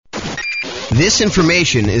This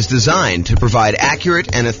information is designed to provide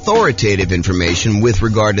accurate and authoritative information with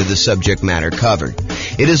regard to the subject matter covered.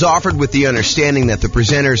 It is offered with the understanding that the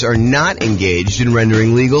presenters are not engaged in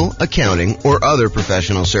rendering legal, accounting, or other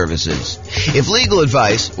professional services. If legal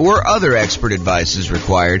advice or other expert advice is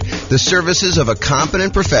required, the services of a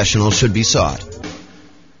competent professional should be sought.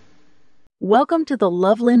 Welcome to the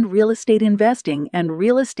Loveland Real Estate Investing and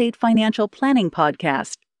Real Estate Financial Planning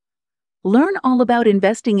Podcast. Learn all about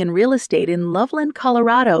investing in real estate in Loveland,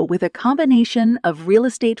 Colorado with a combination of real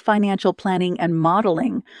estate financial planning and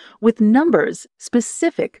modeling with numbers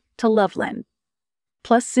specific to Loveland,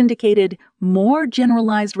 plus syndicated, more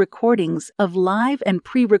generalized recordings of live and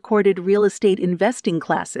pre-recorded real estate investing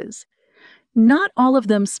classes, not all of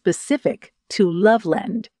them specific to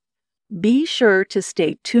Loveland. Be sure to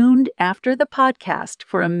stay tuned after the podcast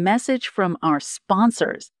for a message from our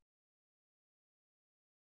sponsors.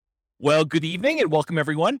 Well, good evening and welcome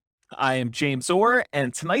everyone. I am James Orr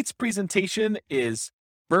and tonight's presentation is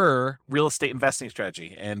BRRRR Real Estate Investing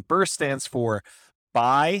Strategy. And BRRRR stands for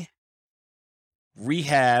Buy,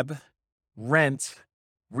 Rehab, Rent,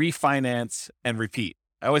 Refinance, and Repeat.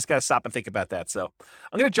 I always got to stop and think about that. So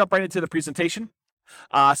I'm going to jump right into the presentation.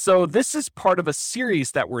 So this is part of a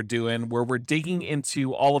series that we're doing where we're digging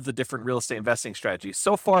into all of the different real estate investing strategies.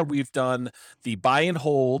 So far, we've done the buy and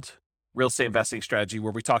hold real estate investing strategy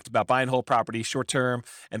where we talked about buy and hold property, short-term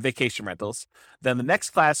and vacation rentals. Then the next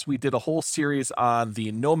class, we did a whole series on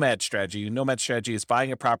the nomad strategy. Nomad strategy is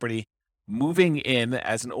buying a property, moving in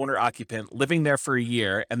as an owner occupant, living there for a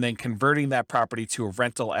year, and then converting that property to a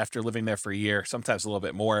rental after living there for a year, sometimes a little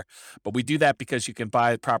bit more. But we do that because you can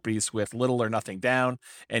buy properties with little or nothing down,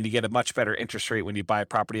 and you get a much better interest rate when you buy a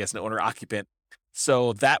property as an owner occupant.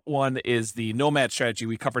 So that one is the nomad strategy.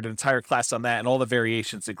 We covered an entire class on that and all the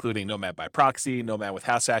variations, including nomad by proxy, nomad with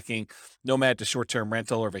house hacking, nomad to short-term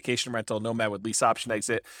rental or vacation rental, nomad with lease option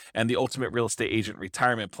exit, and the ultimate real estate agent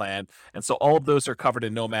retirement plan. And so all of those are covered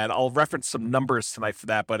in nomad. I'll reference some numbers tonight for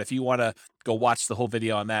that, but if you want to go watch the whole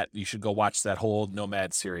video on that, you should go watch that whole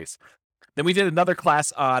nomad series. Then we did another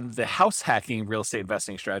class on the house hacking real estate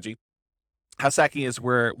investing strategy. House hacking is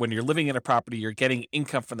where when you're living in a property, you're getting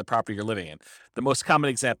income from the property you're living in. The most common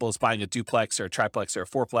example is buying a duplex or a triplex or a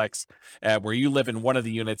fourplex where you live in one of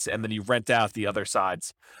the units and then you rent out the other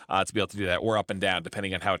sides to be able to do that, or up and down,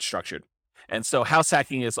 depending on how it's structured. And so house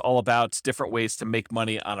hacking is all about different ways to make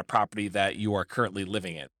money on a property that you are currently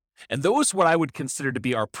living in. And those what I would consider to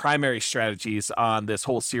be our primary strategies on this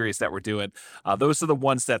whole series that we're doing. Those are the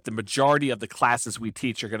ones that the majority of the classes we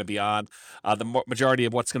teach are going to be on, the majority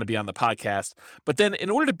of what's going to be on the podcast. But then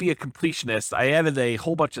in order to be a completionist, I added a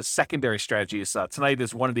whole bunch of secondary strategies. Tonight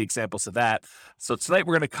is one of the examples of that. So tonight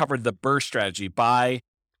we're going to cover the BRRRR strategy: buy,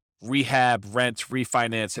 rehab, rent,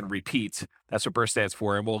 refinance, and repeat. That's what BRRRR stands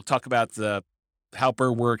for. And we'll talk about how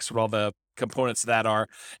BRRRR works, what all the components of that are.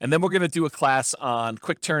 And then we're going to do a class on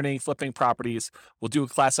quick turning, flipping properties. We'll do a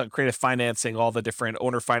class on creative financing, all the different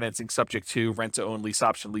owner financing subject to rent to own, lease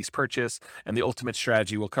option, lease purchase, and the ultimate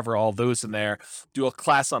strategy. We'll cover all those in there. Do a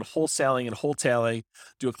class on wholesaling and wholetailing,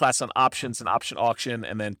 do a class on options and option auction,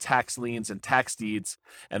 and then tax liens and tax deeds.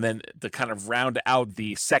 And then to kind of round out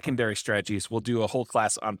the secondary strategies, we'll do a whole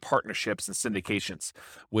class on partnerships and syndications,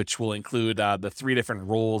 which will include the three different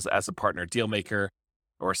roles as a partner: deal maker,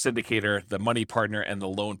 or syndicator, the money partner, and the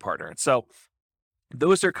loan partner. And so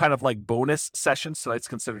those are kind of like bonus sessions. So it's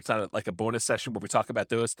considered kind of like a bonus session where we talk about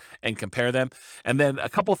those and compare them. And then a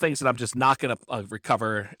couple of things that I'm just not going to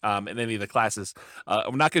recover in any of the classes.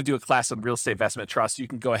 I'm not going to do a class on real estate investment trust. You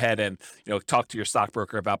can go ahead and talk to your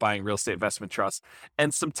stockbroker about buying real estate investment trust.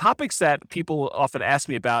 And some topics that people often ask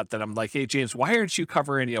me about that I'm like, hey, James, why aren't you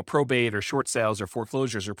covering probate or short sales or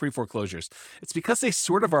foreclosures or pre-foreclosures? It's because they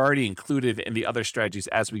sort of are already included in the other strategies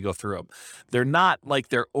as we go through them. They're not like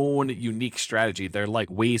their own unique strategy. They're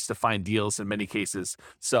like ways to find deals in many cases.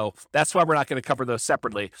 So that's why we're not going to cover those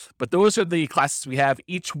separately. But those are the classes we have.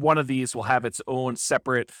 Each one of these will have its own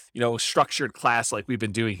separate, structured class like we've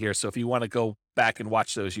been doing here. So if you want to go back and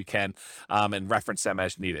watch those, you can and reference them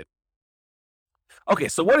as needed. Okay,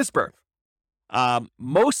 so what is BRRRR?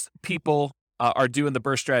 Most people are doing the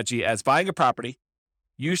BRRRR strategy as buying a property,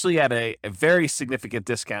 usually at a very significant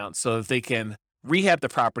discount so that they can rehab the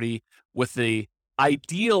property with the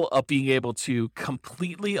ideal of being able to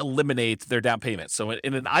completely eliminate their down payment. So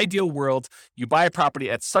in an ideal world, you buy a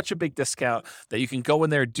property at such a big discount that you can go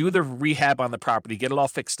in there, do the rehab on the property, get it all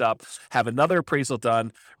fixed up, have another appraisal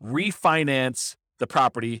done, refinance the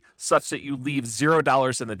property such that you leave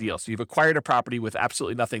 $0 in the deal. So you've acquired a property with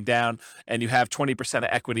absolutely nothing down and you have 20% of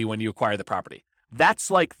equity when you acquire the property.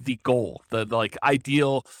 That's like the goal, the like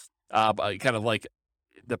ideal kind of like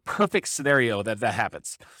the perfect scenario that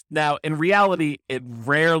happens. Now, in reality, it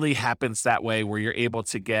rarely happens that way where you're able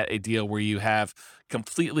to get a deal where you have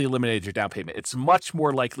completely eliminated your down payment. It's much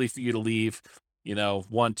more likely for you to leave,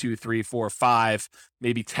 1, 2, 3, 4, 5,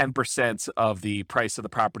 maybe 10% of the price of the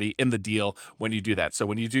property in the deal when you do that. So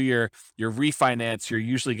when you do your refinance, you're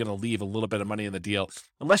usually going to leave a little bit of money in the deal,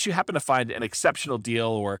 unless you happen to find an exceptional deal,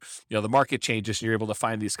 or the market changes and you're able to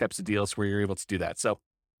find these types of deals where you're able to do that. So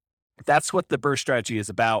that's what the BRRRR strategy is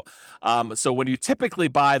about. So when you typically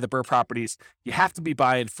buy the BRRRR properties, you have to be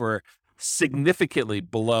buying for significantly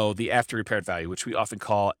below the after repaired value, which we often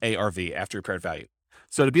call ARV, after repaired value.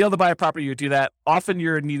 So to be able to buy a property, you do that. Often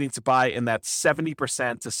you're needing to buy in that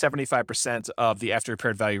 70% to 75% of the after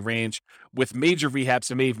repaired value range. With major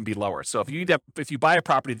rehabs, it may even be lower. So if you buy a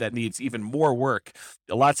property that needs even more work,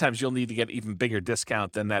 a lot of times you'll need to get even bigger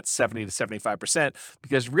discount than that 70 to 75%,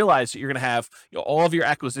 because realize that you're going to have all of your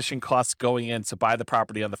acquisition costs going in to buy the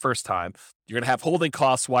property on the first time. You're going to have holding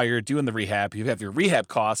costs while you're doing the rehab. You have your rehab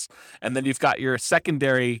costs, and then you've got your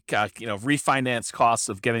secondary, refinance costs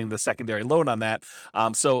of getting the secondary loan on that.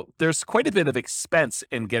 So there's quite a bit of expense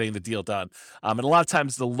in getting the deal done. And a lot of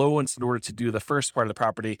times the loans, in order to do the first part of the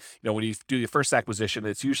property, when you do your first acquisition,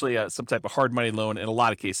 it's usually some type of hard money loan in a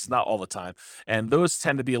lot of cases, not all the time. And those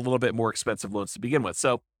tend to be a little bit more expensive loans to begin with.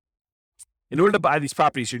 So in order to buy these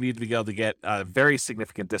properties, you need to be able to get very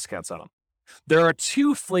significant discounts on them. There are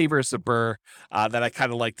two flavors of BRRRR that I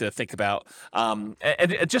kind of like to think about. And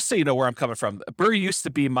just so you know where I'm coming from, BRRRR used to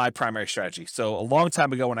be my primary strategy. So a long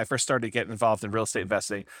time ago, when I first started getting involved in real estate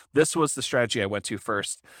investing, this was the strategy I went to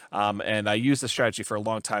first. And I used the strategy for a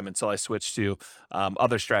long time until I switched to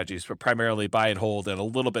other strategies, but primarily buy and hold and a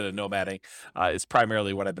little bit of nomading is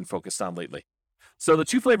primarily what I've been focused on lately. So the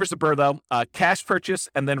two flavors of BRRRR, though, cash purchase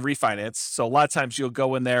and then refinance. So a lot of times you'll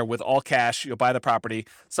go in there with all cash, you'll buy the property.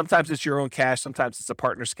 Sometimes it's your own cash, sometimes it's a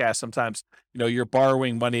partner's cash, sometimes you're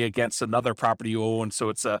borrowing money against another property you own. So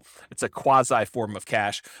it's a quasi form of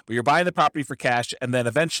cash, but you're buying the property for cash, and then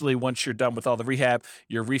eventually, once you're done with all the rehab,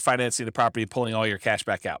 you're refinancing the property, pulling all your cash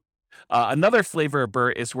back out. Another flavor of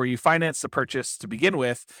BRRRR is where you finance the purchase to begin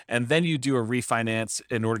with, and then you do a refinance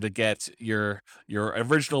in order to get your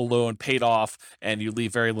original loan paid off, and you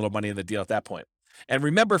leave very little money in the deal at that point. And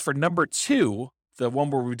remember, for number two, the one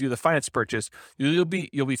where we do the finance purchase, you'll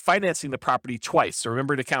be financing the property twice. So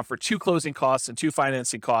remember to account for two closing costs and two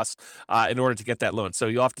financing costs in order to get that loan. So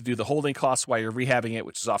you'll have to do the holding costs while you're rehabbing it,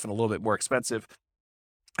 which is often a little bit more expensive.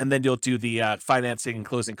 And then you'll do the financing and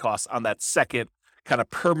closing costs on that second kind of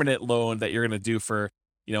permanent loan that you're going to do for,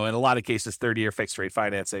 in a lot of cases, 30-year fixed rate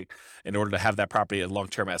financing in order to have that property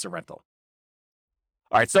long-term as a rental.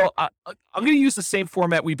 All right, so I'm going to use the same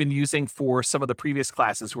format we've been using for some of the previous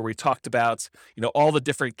classes where we talked about, all the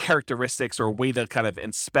different characteristics or way to kind of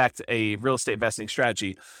inspect a real estate investing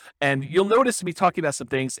strategy. And you'll notice me talking about some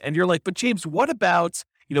things, and you're like, but James, what about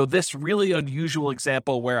this really unusual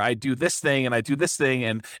example where I do this thing and I do this thing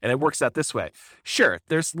and it works out this way? Sure,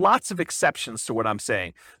 there's lots of exceptions to what I'm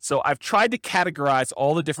saying. So I've tried to categorize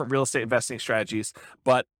all the different real estate investing strategies,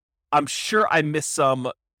 but I'm sure I missed some,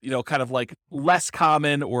 kind of like less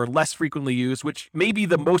common or less frequently used, which may be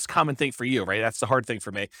the most common thing for you, right? That's the hard thing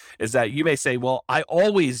for me, is that you may say, well, I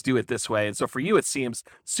always do it this way. And so for you, it seems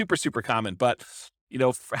super, super common. But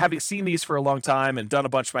having seen these for a long time and done a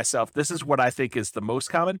bunch myself, this is what I think is the most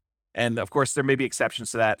common. And of course, there may be exceptions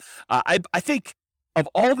to that. I think of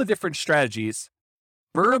all the different strategies,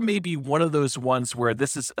 BRRRR may be one of those ones where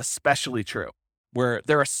this is especially true, where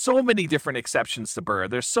there are so many different exceptions to BRRRR.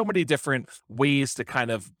 There's so many different ways to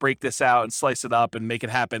kind of break this out and slice it up and make it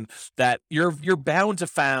happen that you're bound to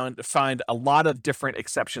find a lot of different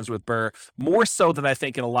exceptions with BRRRR, more so than I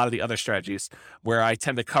think in a lot of the other strategies where I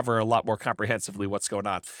tend to cover a lot more comprehensively what's going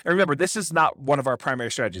on. And remember, this is not one of our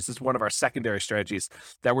primary strategies. This is one of our secondary strategies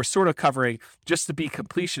that we're sort of covering just to be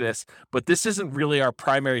completionists, but this isn't really our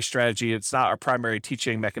primary strategy. It's not our primary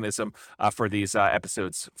teaching mechanism for these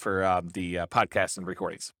episodes for the podcast and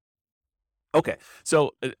recordings. Okay,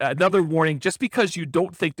 so another warning, just because you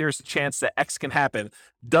don't think there's a chance that X can happen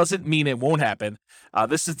doesn't mean it won't happen.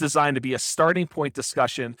 This is designed to be a starting point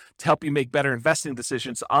discussion to help you make better investing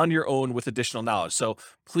decisions on your own with additional knowledge. So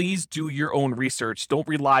please do your own research. Don't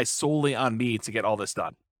rely solely on me to get all this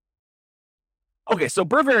done. Okay, so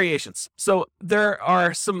BRRRR variations. So there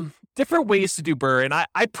are some different ways to do BRRRR, and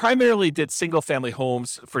I primarily did single-family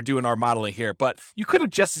homes for doing our modeling here, but you could have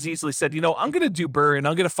just as easily said, I'm going to do BRRRR, and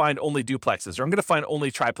I'm going to find only duplexes, or I'm going to find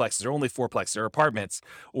only triplexes, or only fourplexes, or apartments,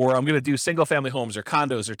 or I'm going to do single-family homes, or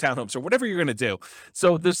condos, or townhomes, or whatever you're going to do.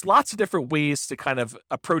 So there's lots of different ways to kind of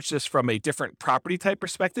approach this from a different property type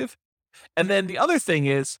perspective. And then the other thing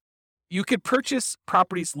is, you could purchase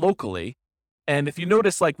properties locally. And if you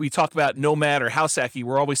notice, like we talk about nomad or house hacking,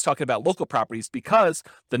 we're always talking about local properties because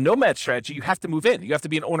the nomad strategy, you have to move in. You have to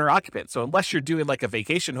be an owner occupant. So unless you're doing like a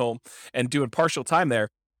vacation home and doing partial time there,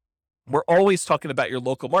 we're always talking about your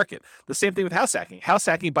local market. The same thing with house hacking. House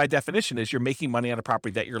hacking, by definition, is you're making money on a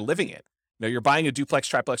property that you're living in. You're buying a duplex,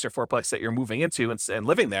 triplex, or fourplex that you're moving into and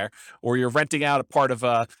living there, or you're renting out a part of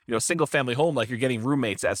a single family home, like you're getting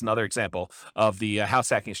roommates, as another example of the house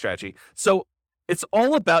hacking strategy. So it's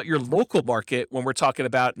all about your local market when we're talking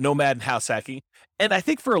about nomad and house hacking. And I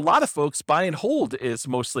think for a lot of folks, buy and hold is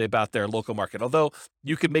mostly about their local market, although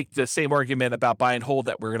you could make the same argument about buy and hold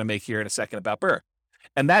that we're going to make here in a second about BRRRR.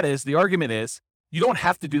 And that is, the argument is, you don't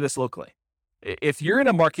have to do this locally. If you're in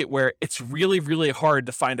a market where it's really, really hard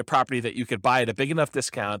to find a property that you could buy at a big enough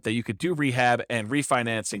discount that you could do rehab and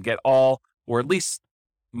refinance and get all, or at least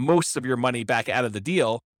most of your money back out of the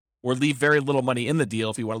deal, or leave very little money in the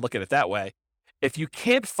deal, if you want to look at it that way. If you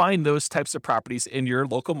can't find those types of properties in your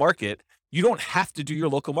local market, you don't have to do your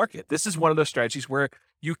local market. This is one of those strategies where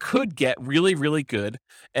you could get really, really good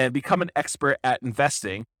and become an expert at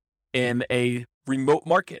investing in a remote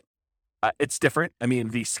market. It's different. I mean,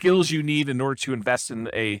 the skills you need in order to invest in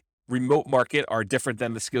a remote market are different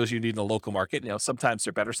than the skills you need in a local market. Sometimes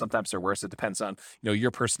they're better, sometimes they're worse. It depends on,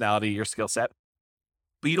 your personality, your skill set.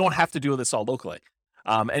 But you don't have to do this all locally.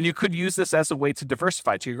 And you could use this as a way to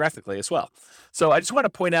diversify geographically as well. So I just want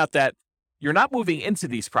to point out that you're not moving into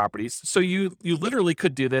these properties. So you literally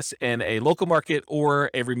could do this in a local market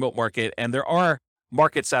or a remote market. And there are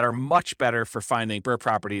markets that are much better for finding BRRRR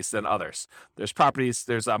properties than others. There's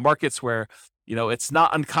markets where, it's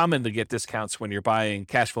not uncommon to get discounts when you're buying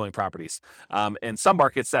cash flowing properties. In some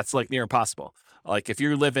markets, that's like near impossible. Like if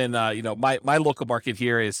you live in, my local market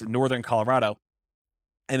here is northern Colorado.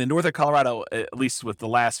 And in northern Colorado, at least with the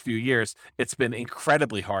last few years, it's been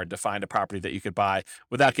incredibly hard to find a property that you could buy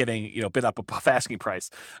without getting, bid up above asking price,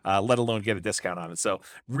 let alone get a discount on it. So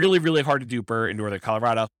really, really hard to do BRRRR in northern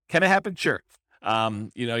Colorado. Can it happen? Sure.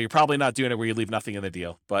 You're probably not doing it where you leave nothing in the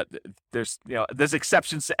deal, but there's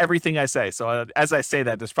exceptions to everything I say. So as I say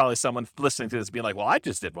that, there's probably someone listening to this being like, well, I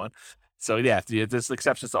just did one. So yeah, there's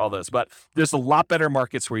exceptions to all those, but there's a lot better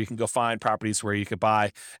markets where you can go find properties where you could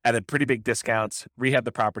buy at a pretty big discount, rehab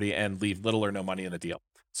the property, and leave little or no money in the deal.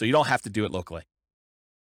 So you don't have to do it locally.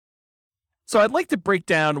 So I'd like to break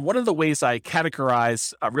down one of the ways I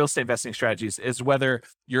categorize real estate investing strategies is whether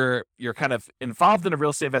you're kind of involved in a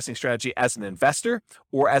real estate investing strategy as an investor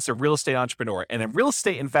or as a real estate entrepreneur. And a real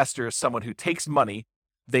estate investor is someone who takes money,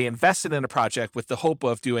 they invest it in a project with the hope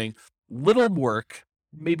of doing little work,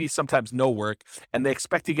 maybe sometimes no work, and they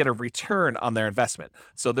expect to get a return on their investment.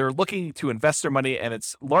 So they're looking to invest their money, and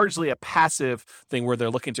it's largely a passive thing where they're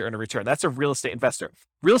looking to earn a return. That's a real estate investor.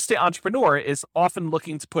 Real estate entrepreneur is often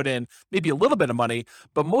looking to put in maybe a little bit of money,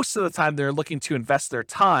 but most of the time they're looking to invest their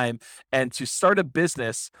time and to start a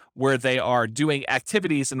business where they are doing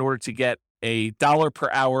activities in order to get a dollar per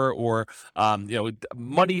hour or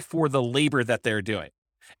money for the labor that they're doing.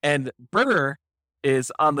 And BRRRR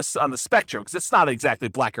is on the spectrum, because it's not exactly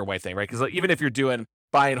black or white thing, right? Because even if you're doing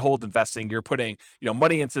buy and hold investing, you're putting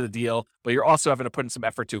money into the deal, but you're also having to put in some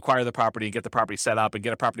effort to acquire the property and get the property set up and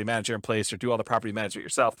get a property manager in place or do all the property management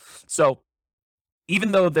yourself. So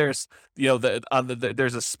even though there's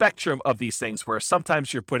there's a spectrum of these things where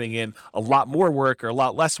sometimes you're putting in a lot more work or a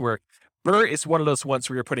lot less work, BRRRR is one of those ones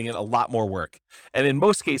where you're putting in a lot more work. And in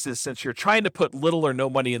most cases, since you're trying to put little or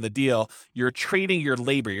no money in the deal, you're trading your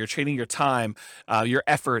labor, you're trading your time, your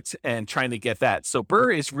efforts, and trying to get that. So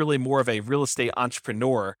BRRRR is really more of a real estate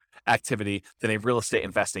entrepreneur activity than a real estate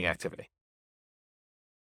investing activity.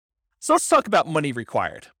 So let's talk about money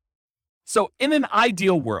required. So in an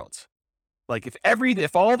ideal world, like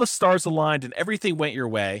if all the stars aligned and everything went your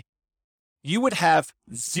way, you would have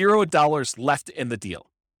 $0 left in the deal.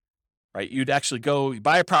 Right, you'd actually go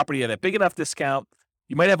buy a property at a big enough discount.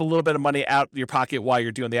 You might have a little bit of money out of your pocket while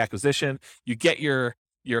you're doing the acquisition. You get your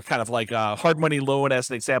kind of like hard money loan as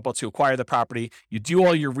an example to acquire the property. You do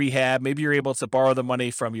all your rehab. Maybe you're able to borrow the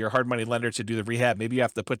money from your hard money lender to do the rehab. Maybe you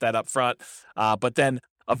have to put that up front. But then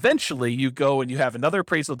eventually you go and you have another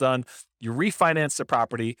appraisal done. You refinance the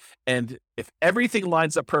property. And if everything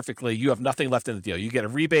lines up perfectly, you have nothing left in the deal. You get a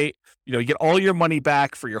rebate. You get all your money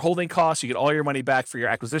back for your holding costs. You get all your money back for your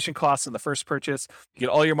acquisition costs in the first purchase. You get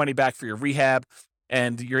all your money back for your rehab.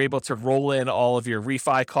 And you're able to roll in all of your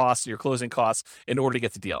refi costs, your closing costs in order to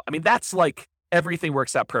get the deal. I mean, that's like everything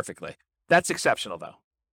works out perfectly. That's exceptional, though.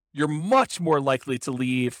 You're much more likely to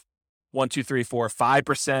leave 1, 2, 3, 4,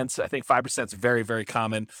 5%. I think 5% is very, very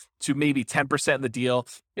common to maybe 10% in the deal.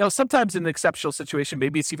 Sometimes in an exceptional situation,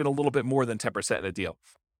 maybe it's even a little bit more than 10% in a deal.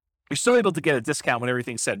 You're still able to get a discount when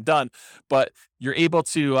everything's said and done, but you're able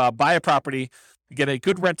to buy a property, get a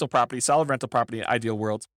good rental property, solid rental property in ideal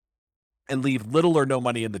world, and leave little or no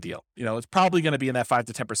money in the deal. It's probably going to be in that 5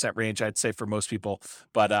 to 10% range, I'd say, for most people.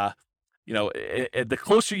 But the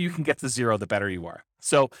closer you can get to zero, the better you are.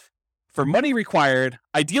 So for money required,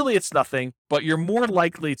 ideally it's nothing, but you're more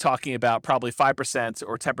likely talking about probably 5%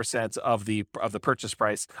 or 10% of the purchase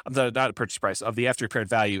price, not the purchase price, of the after repaired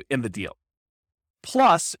value in the deal.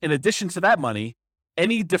 Plus, in addition to that money,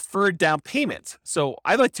 any deferred down payment. So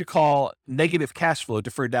I like to call negative cash flow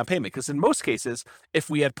deferred down payment, because in most cases, if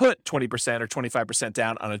we had put 20% or 25%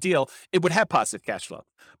 down on a deal, it would have positive cash flow.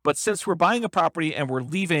 But since we're buying a property and we're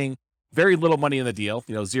leaving very little money in the deal,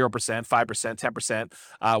 0%, 5%,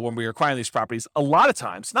 10%, when we're acquiring these properties, a lot of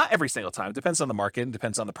times, not every single time, depends on the market and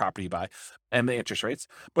depends on the property you buy and the interest rates,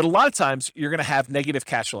 but a lot of times you're going to have negative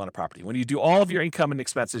cash flow on a property. When you do all of your income and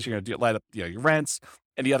expenses, you're going to light up your rents,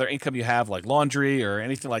 any other income you have like laundry or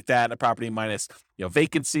anything like that in a property, minus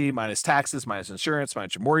vacancy, minus taxes, minus insurance,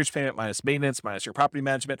 minus your mortgage payment, minus maintenance, minus your property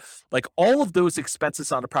management, like all of those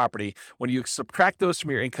expenses on a property, when you subtract those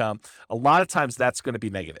from your income, a lot of times that's going to be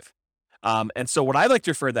negative. And so what I like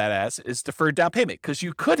to refer to that as is deferred down payment, because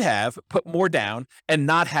you could have put more down and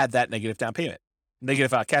not had that negative down payment,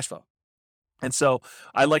 negative cash flow. And so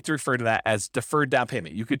I like to refer to that as deferred down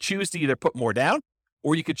payment. You could choose to either put more down,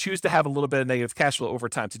 or you could choose to have a little bit of negative cash flow over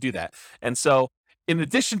time to do that. And so in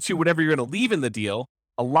addition to whatever you're going to leave in the deal,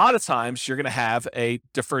 a lot of times you're going to have a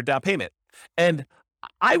deferred down payment. And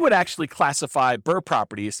I would actually classify BRRRR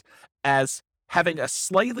properties as having a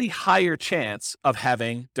slightly higher chance of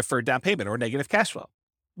having deferred down payment or negative cash flow.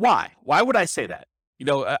 Why? Why would I say that?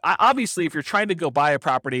 Obviously, if you're trying to go buy a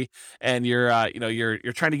property and you're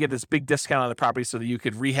trying to get this big discount on the property so that you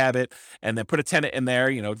could rehab it and then put a tenant in there,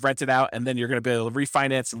 rent it out, and then you're going to be able to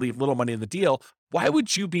refinance and leave little money in the deal, why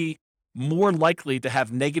would you be more likely to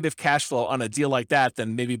have negative cash flow on a deal like that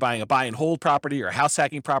than maybe buying a buy and hold property or a house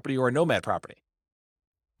hacking property or a nomad property?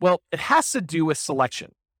 Well, it has to do with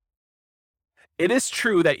selection. It is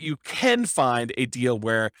true that you can find a deal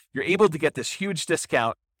where you're able to get this huge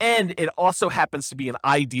discount and it also happens to be an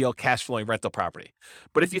ideal cash flowing rental property.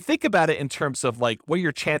 But if you think about it in terms of like what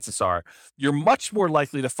your chances are, you're much more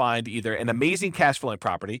likely to find either an amazing cash flowing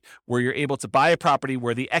property where you're able to buy a property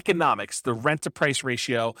where the economics, the rent to price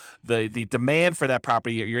ratio, the demand for that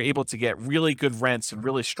property, you're able to get really good rents and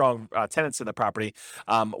really strong tenants in the property,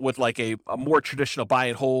 with like a more traditional buy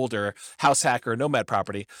and hold or house hack or nomad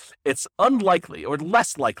property. It's unlikely or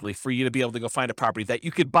less likely for you to be able to go find a property that you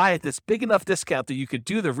could buy at this big enough discount that you could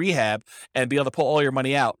do the rehab and be able to pull all your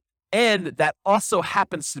money out. And that also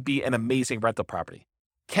happens to be an amazing rental property.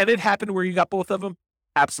 Can it happen where you got both of them?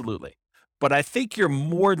 Absolutely. But I think you're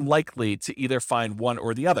more likely to either find one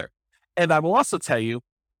or the other. And I will also tell you,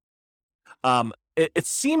 it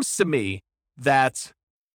seems to me that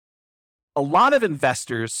a lot of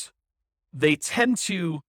investors, they tend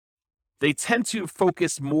to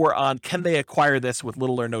focus more on can they acquire this with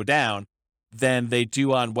little or no down than they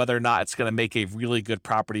do on whether or not it's going to make a really good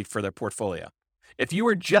property for their portfolio. If you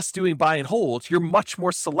are just doing buy and hold, you're much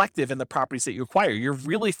more selective in the properties that you acquire. You're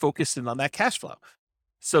really focused in on that cash flow.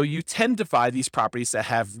 So you tend to buy these properties that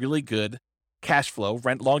have really good cash flow,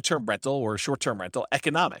 long-term rental or short-term rental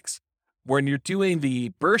economics. When you're doing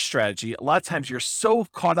the BRRRR strategy, a lot of times you're so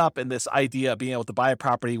caught up in this idea of being able to buy a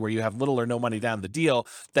property where you have little or no money down the deal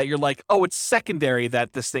that you're like, oh, it's secondary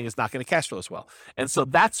that this thing is not going to cash flow as well. And so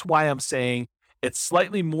that's why I'm saying it's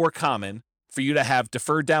slightly more common for you to have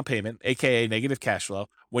deferred down payment, aka negative cash flow,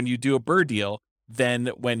 when you do a BRRRR deal than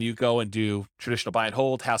when you go and do traditional buy and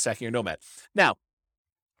hold, house hacking, or nomad. Now,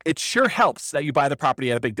 it sure helps that you buy the property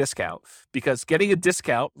at a big discount, because getting a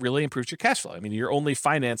discount really improves your cash flow. I mean, you're only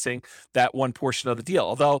financing that one portion of the deal.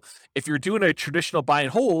 Although if you're doing a traditional buy and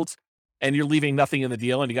hold and you're leaving nothing in the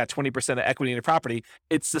deal and you got 20% of equity in your property,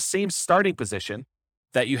 it's the same starting position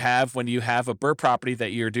that you have when you have a BRRRR property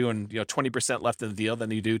that you're doing 20% left in the deal, then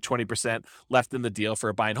you do 20% left in the deal for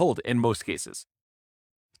a buy and hold in most cases.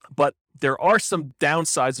 But there are some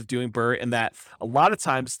downsides of doing BRRRR in that a lot of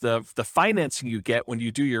times the financing you get when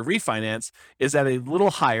you do your refinance is at a little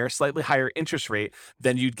higher, slightly higher interest rate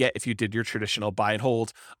than you'd get if you did your traditional buy and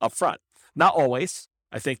hold up front. Not always.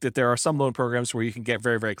 I think that there are some loan programs where you can get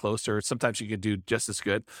very, very close, or sometimes you can do just as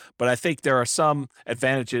good. But I think there are some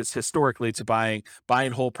advantages historically to buying buy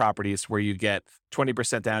and hold properties where you get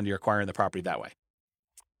 20% down, you're acquiring the property that way.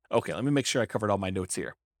 Okay, let me make sure I covered all my notes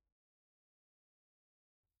here.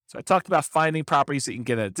 So I talked about finding properties that you can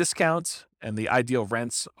get at a discount, and the ideal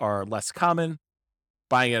rents are less common.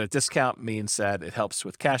 Buying at a discount means that it helps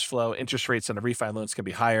with cash flow. Interest rates on the refi loans can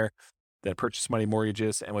be higher. than purchase money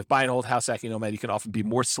mortgages. And with buy and hold, house hacking, nomad, you can often be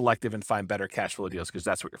more selective and find better cash flow deals because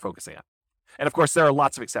that's what you're focusing on. And of course, there are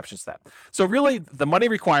lots of exceptions to that. So really, the money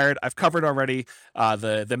required, I've covered already.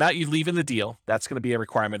 The amount you leave in the deal, that's going to be a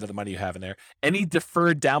requirement of the money you have in there. Any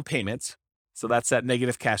deferred down payments, so that's that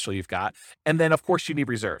negative cash flow you've got. And then, of course, you need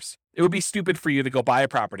reserves. It would be stupid for you to go buy a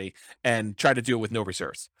property and try to do it with no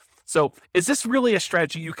reserves. So is this really a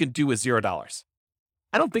strategy you can do with $0?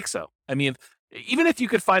 I don't think so. I mean, even if you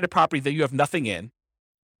could find a property that you have nothing in,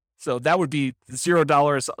 so that would be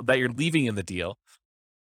 $0 that you're leaving in the deal.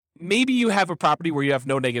 Maybe you have a property where you have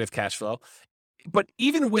no negative cash flow, but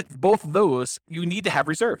even with both of those, you need to have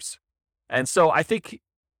reserves. And so I think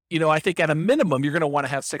at a minimum, you're going to want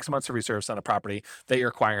to have 6 months of reserves on a property that you're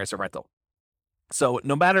acquiring as a rental. So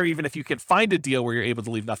no matter even if you can find a deal where you're able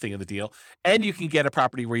to leave nothing in the deal, and you can get a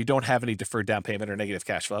property where you don't have any deferred down payment or negative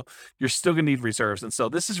cash flow, you're still going to need reserves. And so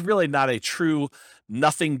this is really not a true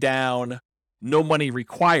nothing down, no money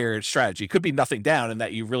required strategy. It could be nothing down in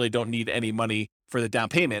that you really don't need any money for the down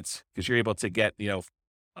payments because you're able to get,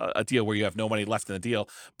 a deal where you have no money left in the deal.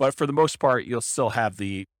 But for the most part, you'll still have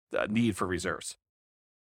the need for reserves.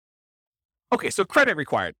 Okay, so credit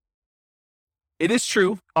required. It is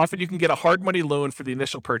true. Often you can get a hard money loan for the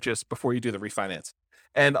initial purchase before you do the refinance.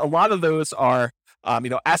 And a lot of those are,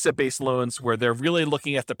 asset-based loans where they're really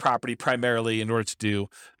looking at the property primarily in order to do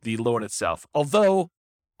the loan itself. Although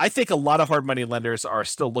I think a lot of hard money lenders are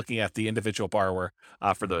still looking at the individual borrower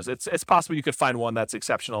for those. It's possible you could find one that's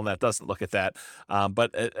exceptional and that doesn't look at that.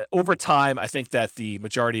 But over time, I think that the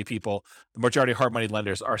majority of hard money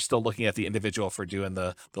lenders are still looking at the individual for doing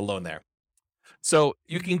the loan there. So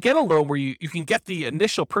you can get a loan where you can get the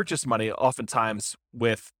initial purchase money oftentimes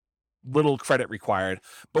with little credit required.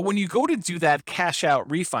 But when you go to do that cash out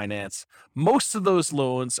refinance, most of those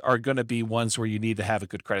loans are going to be ones where you need to have a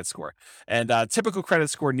good credit score. And typical credit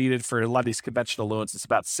score needed for a lot of these conventional loans is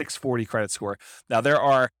about 640 credit score. Now, there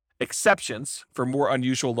are exceptions for more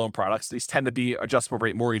unusual loan products. These tend to be adjustable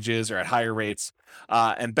rate mortgages or at higher rates,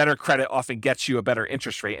 and better credit often gets you a better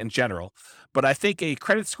interest rate in general. But I think a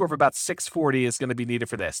credit score of about 640 is going to be needed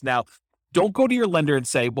for this. Now, don't go to your lender and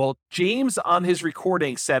say, well, James on his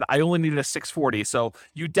recording said I only needed a 640, so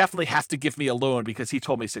you definitely have to give me a loan because he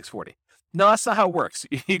told me 640. No, that's not how it works.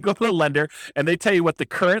 You go to the lender and they tell you what the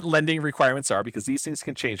current lending requirements are because these things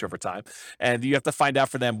can change over time. And you have to find out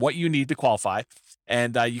for them what you need to qualify.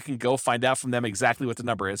 And you can go find out from them exactly what the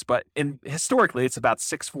number is. But historically, it's about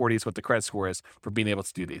 640 is what the credit score is for being able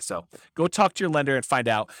to do these. So go talk to your lender and find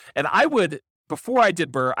out. And before I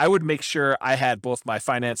did BRRRR, I would make sure I had both my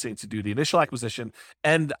financing to do the initial acquisition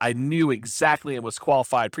and I knew exactly and was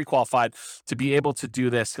pre-qualified to be able to do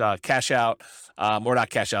this cash out, or not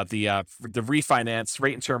cash out, the refinance,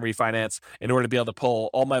 rate and term refinance in order to be able to pull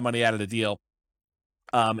all my money out of the deal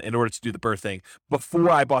in order to do the BRRRR thing before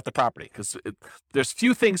I bought the property. Because there's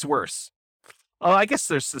few things worse. I guess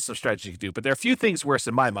there's some strategy you can do, but there are a few things worse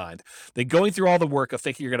in my mind than going through all the work of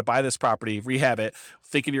thinking you're going to buy this property, rehab it,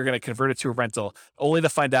 thinking you're going to convert it to a rental, only to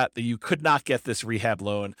find out that you could not get this rehab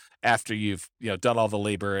loan after you've done all the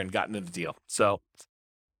labor and gotten in the deal. So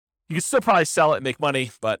you can still probably sell it and make money,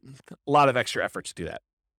 but a lot of extra effort to do that.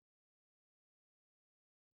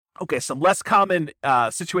 Okay, some less common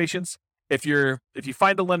situations. If you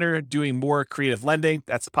find a lender doing more creative lending,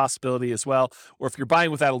 that's a possibility as well. Or if you're buying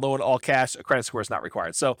without a loan, all cash, a credit score is not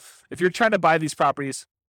required. So if you're trying to buy these properties,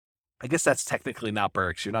 I guess that's technically not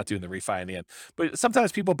BRRRR because you're not doing the refi in the end. But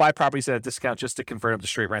sometimes people buy properties at a discount just to convert them to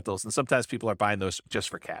straight rentals. And sometimes people are buying those just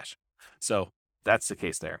for cash. So that's the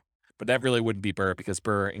case there. But that really wouldn't be BRRRR because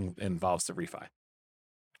BRRRR involves the refi.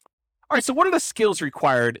 All right, so what are the skills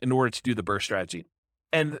required in order to do the BRRRR strategy?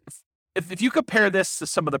 And if you compare this to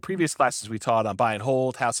some of the previous classes we taught on buy and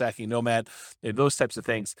hold, house hacking, nomad, those types of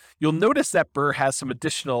things, you'll notice that BRRRR has some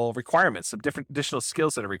additional requirements, some different additional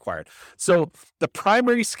skills that are required. So the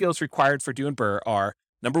primary skills required for doing BRRRR are,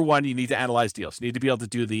 number one, you need to analyze deals. You need to be able to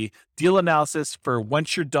do the deal analysis for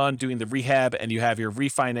once you're done doing the rehab and you have your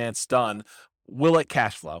refinance done, will it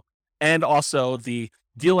cash flow? And also the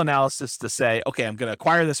deal analysis to say, okay, I'm going to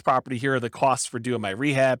acquire this property. Here are the costs for doing my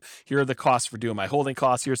rehab. Here are the costs for doing my holding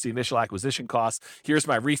costs. Here's the initial acquisition costs. Here's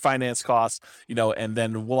my refinance costs, and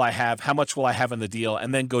then how much will I have in the deal?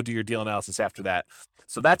 And then go do your deal analysis after that.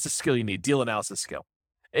 So that's a skill you need, deal analysis skill.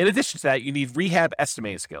 In addition to that, you need rehab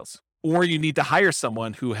estimating skills, or you need to hire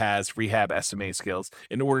someone who has rehab estimating skills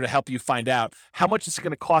in order to help you find out how much it's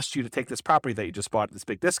going to cost you to take this property that you just bought at this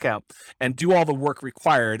big discount and do all the work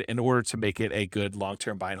required in order to make it a good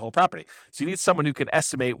long-term buy and hold property. So you need someone who can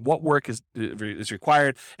estimate what work is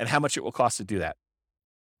required and how much it will cost to do that.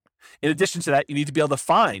 In addition to that, you need to be able to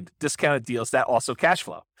find discounted deals that also cash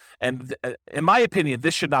flow. And in my opinion,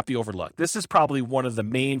 this should not be overlooked. This is probably one of the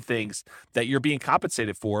main things that you're being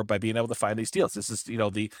compensated for by being able to find these deals. This is,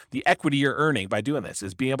 the equity you're earning by doing this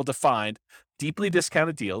is being able to find deeply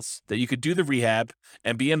discounted deals that you could do the rehab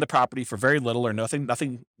and be in the property for very little or nothing,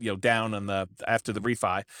 down on after the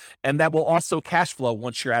refi. And that will also cash flow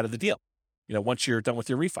once you're out of the deal, once you're done with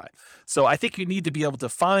your refi. So I think you need to be able to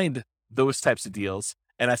find those types of deals.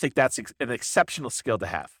 And I think that's an exceptional skill to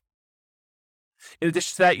have. In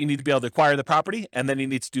addition to that, you need to be able to acquire the property, and then you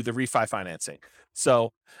need to do the refi financing.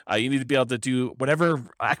 So you need to be able to do whatever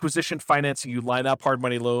acquisition financing you line up, hard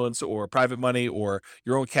money loans or private money or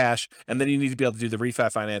your own cash, and then you need to be able to do the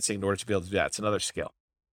refi financing in order to be able to do that. It's another skill.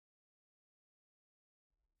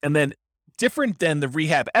 And then different than the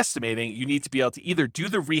rehab estimating, you need to be able to either do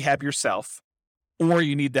the rehab yourself or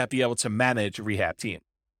you need to be able to manage a rehab team.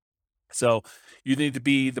 So you need to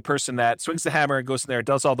be the person that swings the hammer and goes in there,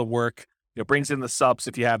 does all the work, brings in the subs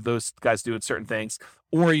if you have those guys doing certain things,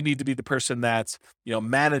 or you need to be the person that,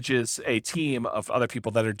 manages a team of other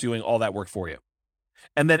people that are doing all that work for you.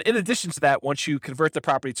 And then in addition to that, once you convert the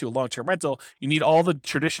property to a long-term rental, you need all the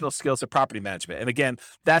traditional skills of property management. And again,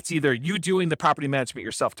 that's either you doing the property management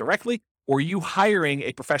yourself directly or you hiring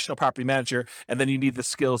a professional property manager, and then you need the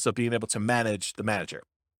skills of being able to manage the manager.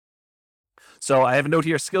 So I have a note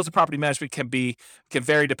here, skills of property management can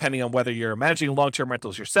vary depending on whether you're managing long-term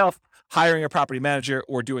rentals yourself, hiring a property manager,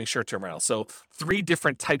 or doing short-term rentals. So 3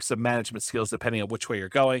 different types of management skills depending on which way you're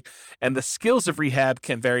going. And the skills of rehab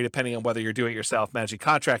can vary depending on whether you're doing it yourself, managing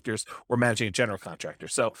contractors, or managing a general contractor.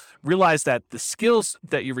 So realize that the skills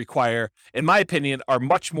that you require, in my opinion, are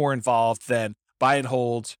much more involved than buy and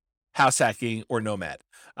hold, house hacking, or nomad.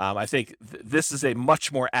 I think this is a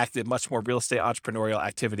much more active, much more real estate entrepreneurial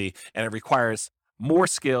activity, and it requires more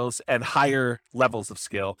skills and higher levels of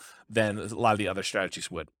skill than a lot of the other strategies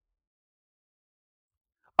would.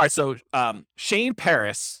 All right, so Shane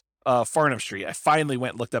Paris, Farnham Street, I finally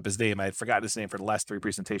went and looked up his name. I had forgotten his name for the last 3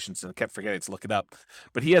 presentations and kept forgetting to look it up.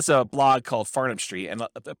 But he has a blog called Farnham Street, and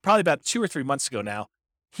probably about 2 or 3 months ago now,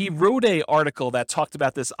 he wrote an article that talked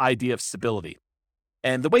about this idea of stability.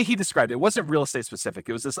 And the way he described it wasn't real estate specific.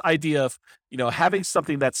 It was this idea of, having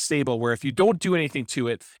something that's stable where if you don't do anything to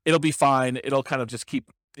it, it'll be fine. It'll kind of just keep,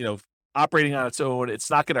 operating on its own. It's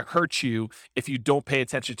not going to hurt you if you don't pay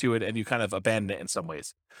attention to it and you kind of abandon it in some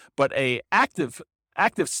ways. But a active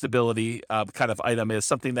stability kind of item is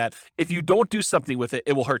something that if you don't do something with it,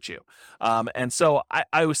 it will hurt you. And so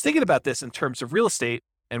I was thinking about this in terms of real estate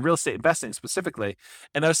and real estate investing specifically.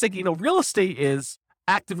 And I was thinking, real estate is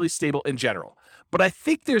actively stable in general. But I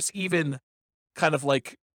think there's even kind of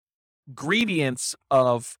like gradients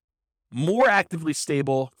of more actively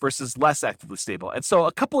stable versus less actively stable. And so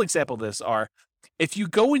a couple examples of this are, if you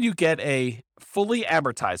go and you get a fully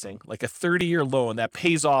amortizing, like a 30-year loan that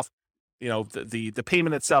pays off, the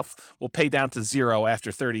payment itself will pay down to 0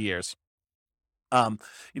 after 30 years.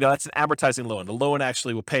 That's an amortizing loan. The loan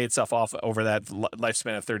actually will pay itself off over that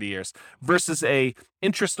lifespan of 30 years versus a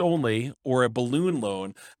interest only or a balloon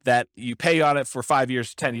loan that you pay on it for 5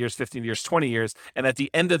 years, 10 years, 15 years, 20 years. And at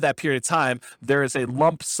the end of that period of time, there is a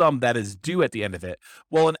lump sum that is due at the end of it.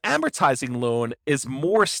 Well, an amortizing loan is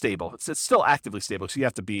more stable. It's still actively stable, so you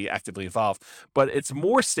have to be actively involved, but it's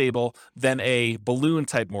more stable than a balloon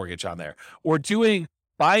type mortgage on there. Or doing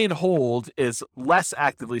buy and hold is less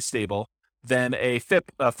actively stable than a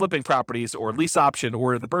flipping properties or lease option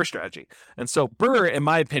or the BRRRR strategy. And so BRRRR, in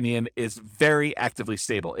my opinion, is very actively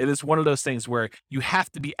stable. It is one of those things where you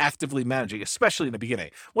have to be actively managing, especially in the beginning.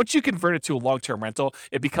 Once you convert it to a long-term rental,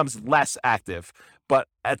 it becomes less active. But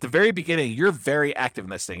at the very beginning, you're very active in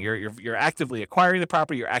this thing. You're actively acquiring the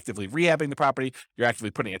property, you're actively rehabbing the property, you're actively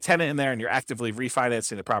putting a tenant in there, and you're actively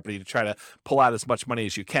refinancing the property to try to pull out as much money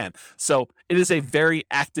as you can. So it is a very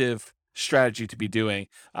active strategy to be doing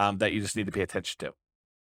that you just need to pay attention to.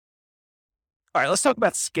 All right, let's talk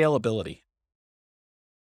about scalability.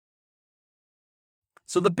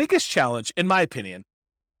 So the biggest challenge, in my opinion,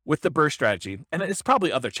 with the BRRRR strategy, and it's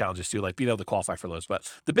probably other challenges too, like being able to qualify for loans,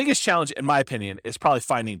 but the biggest challenge, in my opinion, is probably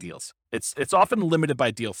finding deals. It's often limited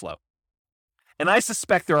by deal flow. And I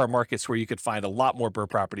suspect there are markets where you could find a lot more BRRRR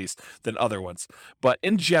properties than other ones. But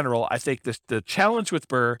in general, I think the challenge with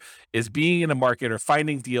BRRRR is being in a market or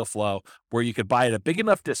finding deal flow where you could buy at a big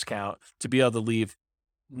enough discount to be able to leave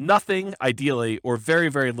nothing, ideally, or very,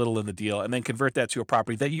 very little in the deal, and then convert that to a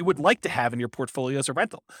property that you would like to have in your portfolio as a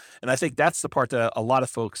rental. And I think that's the part that a lot of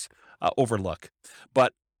folks overlook.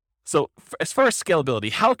 But So as far as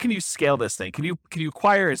scalability, how can you scale this thing? Can you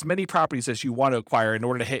acquire as many properties as you want to acquire in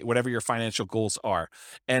order to hit whatever your financial goals are?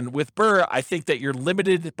 And with BRRRR, I think that you're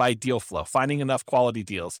limited by deal flow, finding enough quality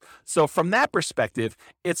deals. So from that perspective,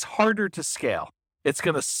 it's harder to scale. It's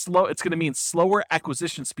going to mean slower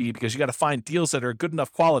acquisition speed because you got to find deals that are good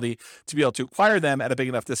enough quality to be able to acquire them at a big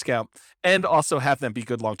enough discount and also have them be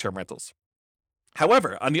good long-term rentals.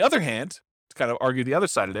 However, on the other hand, to kind of argue the other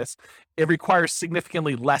side of this, it requires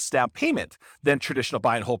significantly less down payment than traditional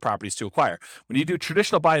buy and hold properties to acquire. When you do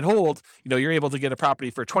traditional buy and hold, you're able to get a property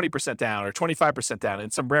for 20% down or 25% down.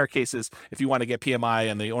 In some rare cases, if you want to get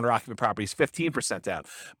PMI and the owner occupant properties, 15% down.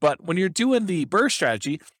 But when you're doing the BRRRR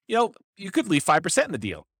strategy, you could leave 5% in the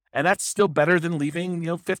deal. And that's still better than leaving,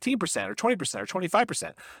 15% or 20% or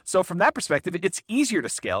 25%. So from that perspective, it's easier to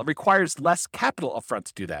scale. It requires less capital upfront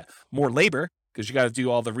to do that. More labor, because you got to do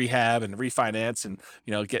all the rehab and refinance and,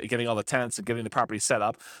 getting all the tenants and getting the property set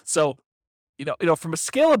up. So, from a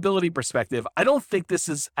scalability perspective, I don't think this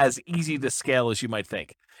is as easy to scale as you might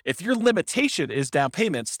think. If your limitation is down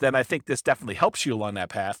payments, then I think this definitely helps you along that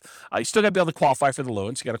path. You still got to be able to qualify for the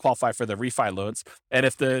loans. You got to qualify for the refi loans. And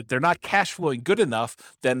if they're not cash flowing good enough,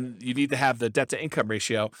 then you need to have the debt to income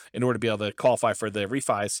ratio in order to be able to qualify for the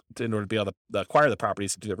refis, in order to be able to acquire the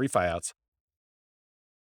properties and do the refi outs.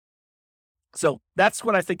 So that's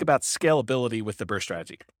what I think about scalability with the BRRRR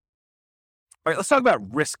strategy. All right, let's talk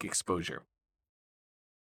about risk exposure.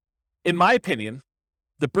 In my opinion,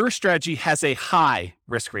 the BRRRR strategy has a high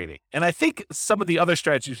risk rating. And I think some of the other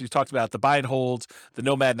strategies we talked about, the buy and hold, the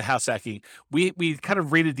nomad and the house hacking, we kind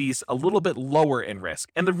of rated these a little bit lower in risk.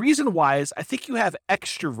 And the reason why is I think you have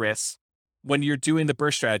extra risks when you're doing the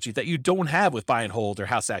BRRRR strategy that you don't have with buy and hold or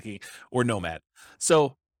house hacking or nomad.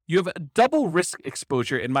 So you have a double risk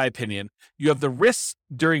exposure, in my opinion. You have the risks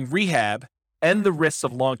during rehab and the risks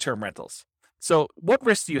of long-term rentals. So what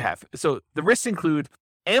risks do you have? So the risks include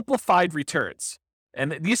amplified returns,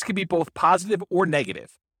 and these can be both positive or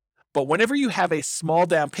negative. But whenever you have a small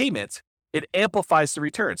down payment, it amplifies the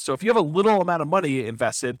returns. So if you have a little amount of money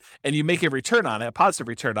invested and you make a return on it, a positive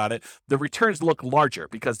return on it, the returns look larger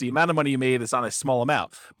because the amount of money you made is on a small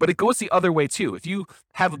amount. But it goes the other way too. If you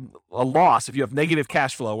have a loss, if you have negative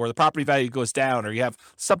cash flow or the property value goes down or you have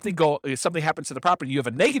something happens to the property, you have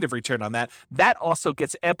a negative return on that, that also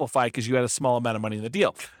gets amplified because you had a small amount of money in the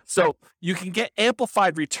deal. So you can get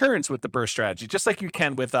amplified returns with the BRRRR strategy, just like you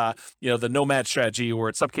can with the nomad strategy, or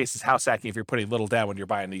in some cases house hacking if you're putting little down when you're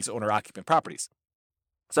buying these owner occupant properties.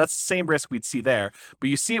 So that's the same risk we'd see there, but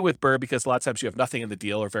you see it with BRRRR because a lot of times you have nothing in the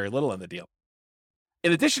deal or very little in the deal.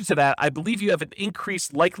 In addition to that, I believe you have an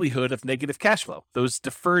increased likelihood of negative cash flow, those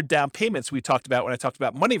deferred down payments we talked about when I talked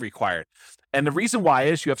about money required. And the reason why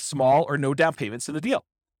is you have small or no down payments in the deal.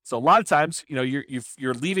 So a lot of times,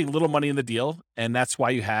 you're leaving little money in the deal, and that's why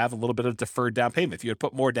you have a little bit of deferred down payment. If you had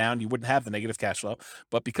put more down, you wouldn't have the negative cash flow.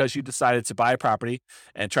 But because you decided to buy a property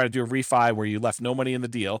and try to do a refi where you left no money in the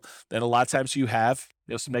deal, then a lot of times you have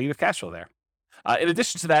some negative cash flow there. In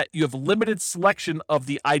addition to that, you have limited selection of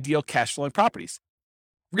the ideal cash flowing properties.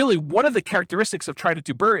 Really, one of the characteristics of trying to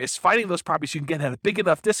do BRRRR is finding those properties you can get at a big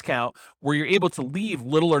enough discount where you're able to leave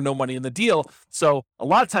little or no money in the deal. So a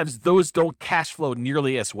lot of times those don't cash flow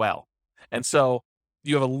nearly as well. And so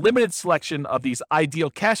you have a limited selection of these ideal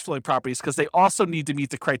cash flowing properties because they also need to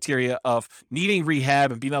meet the criteria of needing rehab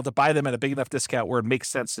and being able to buy them at a big enough discount where it makes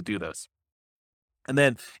sense to do those. And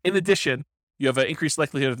then in addition, you have an increased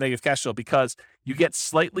likelihood of negative cash flow because you get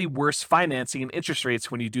slightly worse financing and interest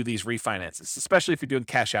rates when you do these refinances, especially if you're doing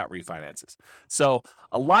cash out refinances. So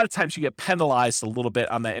a lot of times you get penalized a little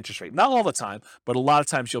bit on that interest rate. Not all the time, but a lot of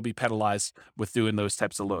times you'll be penalized with doing those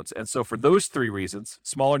types of loans. And so for those three reasons,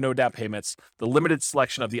 smaller no down payments, the limited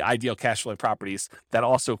selection of the ideal cash flowing properties that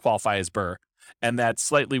also qualify as BRRRR, and that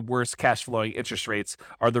slightly worse cash flowing interest rates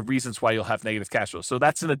are the reasons why you'll have negative cash flow. So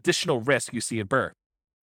that's an additional risk you see in BRRRR.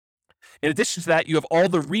 In addition to that, you have all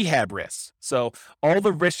the rehab risks. So all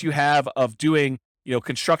the risks you have of doing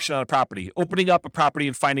construction on a property, opening up a property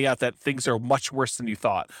and finding out that things are much worse than you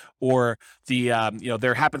thought, or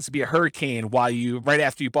there happens to be a hurricane right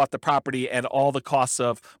after you bought the property and all the costs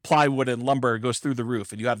of plywood and lumber goes through the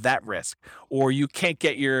roof and you have that risk, or you can't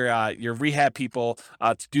get your rehab people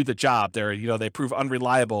to do the job. They prove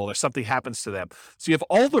unreliable or something happens to them. So you have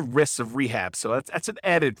all the risks of rehab. So that's an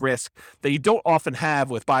added risk that you don't often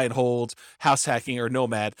have with buy and hold, house hacking, or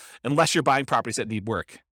nomad, unless you're buying properties that need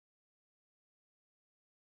work.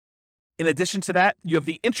 In addition to that, you have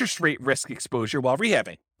the interest rate risk exposure while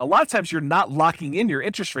rehabbing. A lot of times you're not locking in your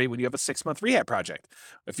interest rate when you have a 6-month rehab project.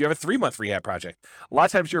 If you have a 3-month rehab project, a lot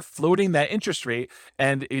of times you're floating that interest rate.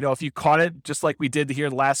 And, if you caught it, just like we did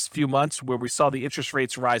here the last few months where we saw the interest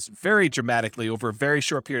rates rise very dramatically over a very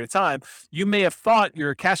short period of time, you may have thought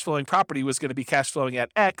your cash flowing property was going to be cash flowing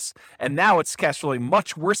at X. And now it's cash flowing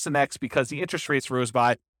much worse than X because the interest rates rose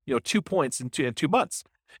by, 2 points in 2 months.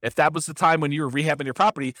 If that was the time when you were rehabbing your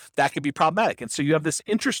property, that could be problematic. And so you have this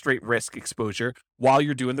interest rate risk exposure while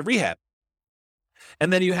you're doing the rehab.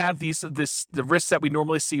 And then you have the risks that we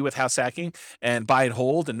normally see with house hacking and buy and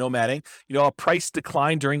hold and nomading, a price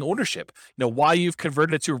decline during ownership. While you've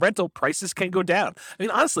converted it to a rental, prices can go down. I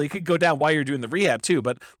mean, honestly, it could go down while you're doing the rehab too,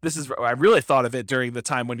 but I really thought of it during the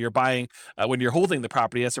time when you're buying, when you're holding the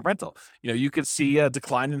property as a rental. You could see a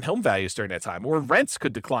decline in home values during that time, or rents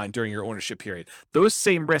could decline during your ownership period. Those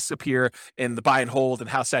same risks appear in the buy and hold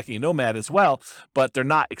and house hacking and nomad as well, but they're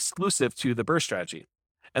not exclusive to the BRRRR strategy.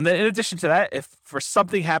 And then in addition to that, if for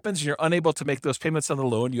something happens and you're unable to make those payments on the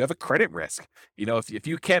loan, you have a credit risk. If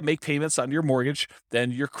you can't make payments on your mortgage,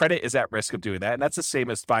 then your credit is at risk of doing that. And that's the same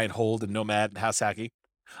as buy and hold and nomad and house hacking.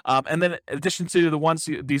 And then in addition to the ones,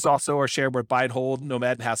 these also are shared with buy and hold,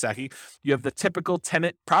 nomad, and house hacking. You have the typical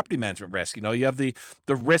tenant property management risk. You have the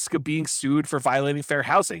risk of being sued for violating fair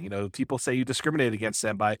housing. People say you discriminate against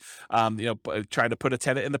them by, trying to put a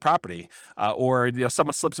tenant in the property, or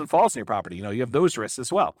someone slips and falls in your property. You have those risks as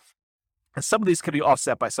well. And some of these can be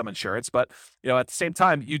offset by some insurance, but at the same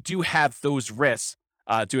time, you do have those risks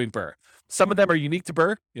doing BRRRR. Some of them are unique to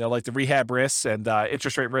BRRRR, like the rehab risks and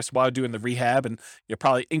interest rate risks while doing the rehab, and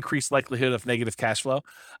probably increased likelihood of negative cash flow.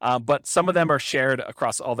 But some of them are shared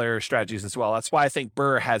across all their strategies as well. That's why I think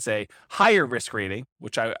BRRRR has a higher risk rating,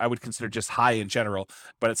 which I would consider just high in general,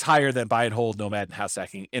 but it's higher than buy and hold, nomad, and house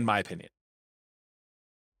hacking, in my opinion.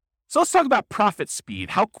 So let's talk about profit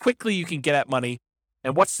speed, how quickly you can get at money,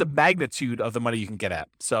 and what's the magnitude of the money you can get at.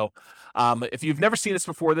 So if you've never seen this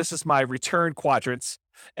before, this is my return quadrants.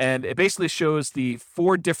 And it basically shows the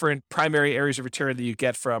 4 different primary areas of return that you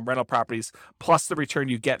get from rental properties, plus the return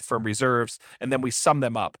you get from reserves, and then we sum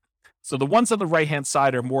them up. So the ones on the right-hand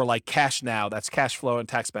side are more like cash now. That's cash flow and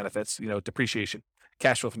tax benefits, depreciation,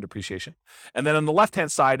 cash flow from depreciation. And then on the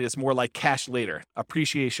left-hand side is more like cash later,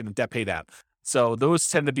 appreciation and debt pay down. So those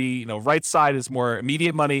tend to be, right side is more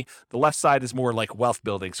immediate money. The left side is more like wealth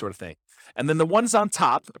building sort of thing. And then the ones on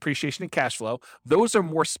top, appreciation and cash flow, those are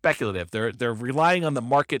more speculative. They're relying on the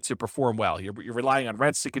market to perform well. You're relying on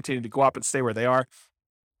rents to continue to go up and stay where they are,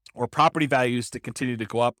 or property values to continue to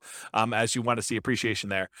go up as you want to see appreciation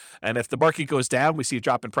there. And if the market goes down, we see a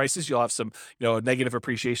drop in prices, you'll have some negative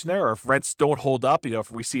appreciation there. Or if rents don't hold up,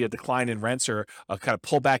 if we see a decline in rents or a kind of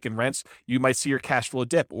pullback in rents, you might see your cash flow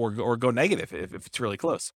dip or go negative if it's really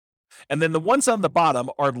close. And then the ones on the bottom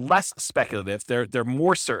are less speculative. They're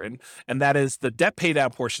more certain, and that is the debt pay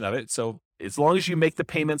down portion of it. So as long as you make the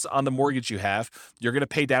payments on the mortgage you have, you're going to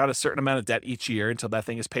pay down a certain amount of debt each year until that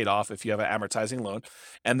thing is paid off if you have an amortizing loan.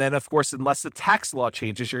 And then, of course, unless the tax law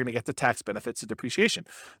changes, you're going to get the tax benefits of depreciation.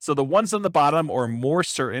 So the ones on the bottom are more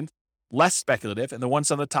certain, less speculative, and the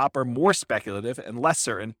ones on the top are more speculative and less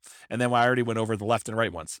certain. And then I already went over the left and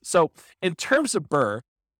right ones. So in terms of BRRRR,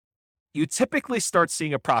 you typically start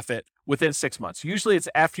seeing a profit within 6 months. Usually it's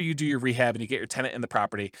after you do your rehab and you get your tenant in the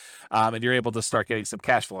property and you're able to start getting some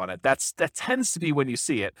cash flow on it. That tends to be when you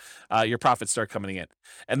see it, your profits start coming in.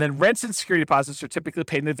 And then rents and security deposits are typically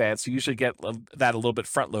paid in advance. So you usually get that a little bit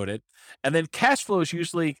front loaded. And then cash flow is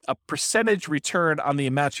usually a percentage return on the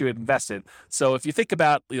amount you had invested. So if you think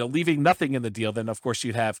about, leaving nothing in the deal, then of course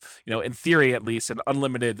you'd have, in theory at least, an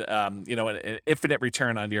unlimited, an infinite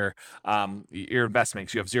return on your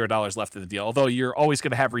investments. You have $0 left in the deal, although you're always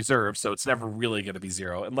going to have reserves. So it's never really going to be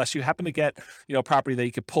zero unless you happen to get, property that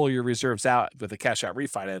you could pull your reserves out with a cash out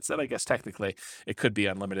refinance. Then I guess technically it could be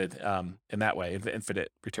unlimited in that way,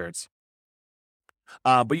 infinite returns.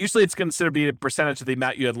 But usually it's considered to be a percentage of the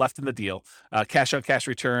amount you had left in the deal, cash on cash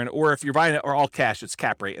return, or if you're buying it or all cash, it's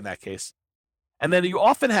cap rate in that case. And then you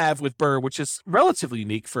often have with BRRRR, which is relatively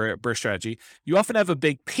unique for a BRRRR strategy, you often have a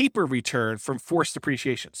big paper return from forced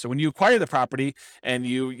appreciation. So when you acquire the property and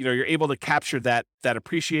you're able to capture that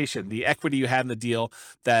appreciation, the equity you had in the deal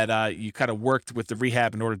that you kind of worked with the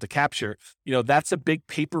rehab in order to capture, that's a big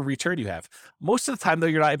paper return you have. Most of the time, though,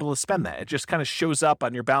 you're not able to spend that. It just kind of shows up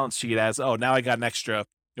on your balance sheet as, oh, now I got an extra,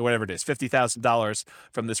 whatever it is, $50,000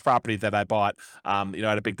 from this property that I bought,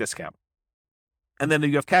 at a big discount. And then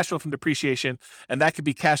you have cash flow from depreciation, and that could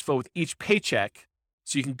be cash flow with each paycheck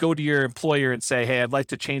So you can go to your employer and say, hey, I'd like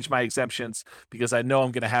to change my exemptions because I know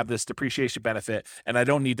I'm going to have this depreciation benefit and I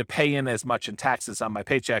don't need to pay in as much in taxes on my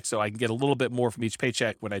paycheck, so I can get a little bit more from each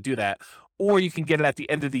paycheck when I do that. Or you can get it at the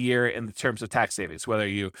end of the year in the terms of tax savings, whether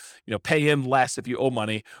you pay in less if you owe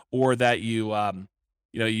money, or that you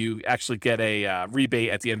actually get a rebate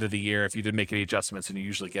at the end of the year if you didn't make any adjustments, and you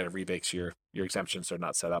usually get a rebate because your exemptions are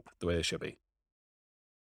not set up the way they should be.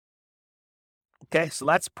 Okay, so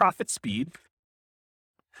that's profit speed.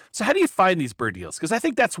 So how do you find these BRRRR deals? Because I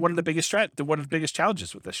think that's one of the biggest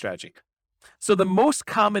challenges with this strategy. So the most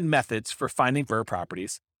common methods for finding BRRRR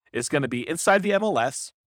properties is going to be inside the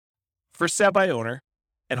MLS, for sale by owner,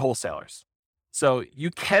 and wholesalers. So you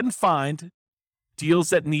can find deals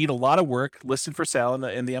that need a lot of work listed for sale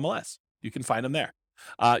in the MLS. You can find them there.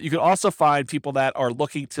 You can also find people that are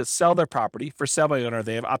looking to sell their property for sale by owner.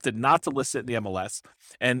 They have opted not to list it in the MLS.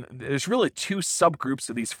 And there's really two subgroups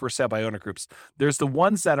of these for sale by owner groups. There's the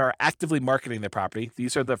ones that are actively marketing their property.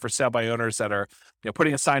 These are the for sale by owners that are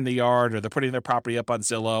putting a sign in the yard, or they're putting their property up on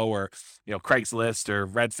Zillow or Craigslist or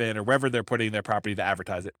Redfin or wherever they're putting their property to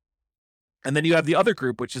advertise it. And then you have the other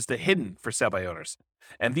group, which is the hidden for sale by owners.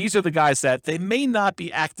 And these are the guys that they may not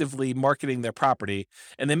be actively marketing their property,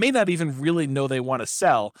 and they may not even really know they want to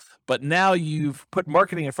sell, but now you've put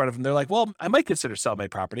marketing in front of them. They're like, well, I might consider selling my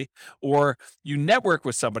property. Or you network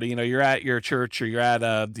with somebody, you're at your church, or you're at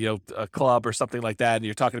a club or something like that, and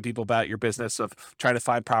you're talking to people about your business of trying to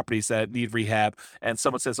find properties that need rehab. And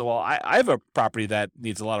someone says, well, I have a property that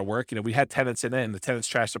needs a lot of work. We had tenants in it, and the tenants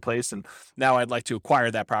trashed the place, and now I'd like to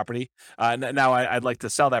acquire that property. Now I'd like to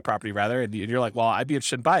sell that property rather. And you're like, well, I'd be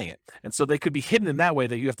interested in buying it. And so they could be hidden in that way,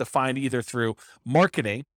 that you have to find either through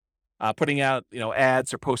marketing, putting out,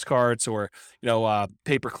 ads or postcards, or,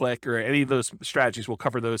 pay-per-click, or any of those strategies. We'll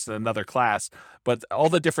cover those in another class, but all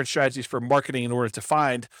the different strategies for marketing in order to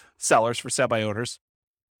find sellers for sale by owners,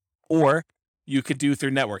 or you could do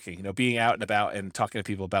through networking, being out and about and talking to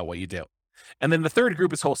people about what you do. And then the third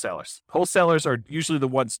group is wholesalers. Wholesalers are usually the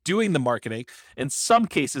ones doing the marketing. In some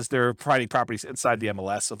cases, they're providing properties inside the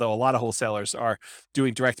MLS, although a lot of wholesalers are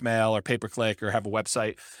doing direct mail or pay-per-click or have a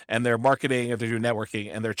website, and they're marketing, or they're doing networking,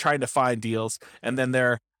 and they're trying to find deals, and then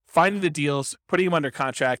they're finding the deals, putting them under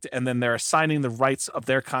contract, and then they're assigning the rights of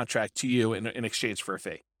their contract to you in exchange for a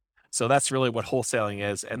fee. So that's really what wholesaling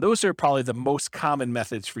is. And those are probably the most common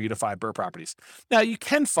methods for you to find BRRRR properties. Now, you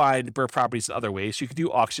can find BRRRR properties in other ways. You could do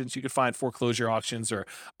auctions. You could find foreclosure auctions or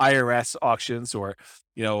IRS auctions, or,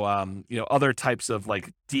 other types of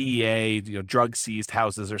like DEA, drug seized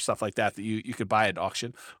houses or stuff like that you could buy at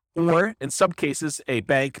auction. Or in some cases, a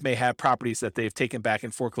bank may have properties that they've taken back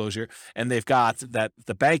in foreclosure, and they've got that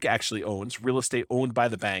the bank actually owns, real estate owned by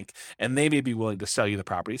the bank, and they may be willing to sell you the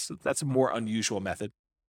property. So that's a more unusual method.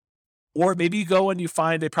 Or maybe you go and you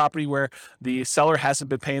find a property where the seller hasn't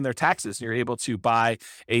been paying their taxes, and you're able to buy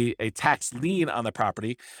a tax lien on the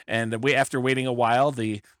property. And after waiting a while,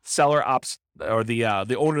 the seller opts, or the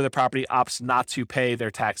owner of the property opts not to pay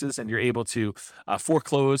their taxes, and you're able to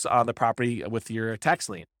foreclose on the property with your tax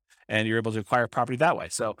lien, and you're able to acquire property that way.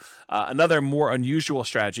 So another more unusual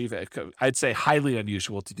strategy, I'd say highly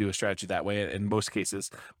unusual to do a strategy that way in most cases,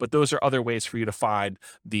 but those are other ways for you to find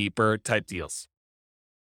the BRRRR type deals.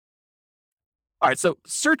 All right, so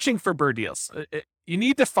searching for BRRRR deals, you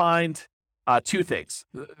need to find two things.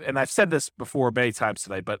 And I've said this before many times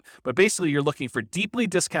tonight, but basically you're looking for deeply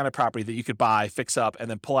discounted property that you could buy, fix up, and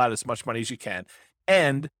then pull out as much money as you can,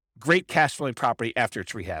 and great cash flowing property after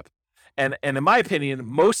it's rehab. And in my opinion,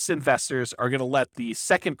 most investors are going to let the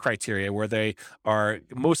second criteria, where they are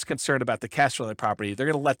most concerned about the cash flowing property, they're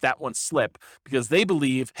going to let that one slip, because they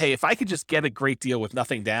believe, hey, if I could just get a great deal with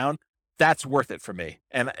nothing down, that's worth it for me.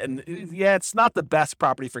 And yeah, it's not the best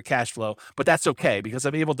property for cash flow, but that's okay, because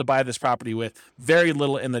I'm able to buy this property with very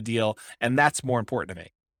little in the deal, and that's more important to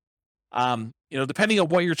me. Depending on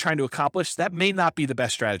what you're trying to accomplish, that may not be the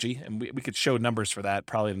best strategy, and we could show numbers for that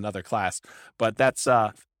probably in another class, but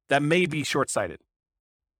that may be short-sighted.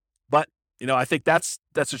 But I think that's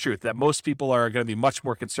the truth, that most people are going to be much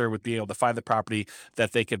more concerned with being able to find the property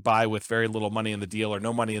that they could buy with very little money in the deal or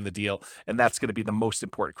no money in the deal, and that's going to be the most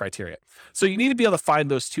important criteria. So you need to be able to find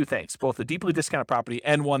those two things, both a deeply discounted property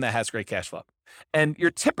and one that has great cash flow. And you're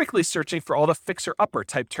typically searching for all the fixer-upper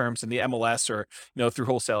type terms in the MLS, or through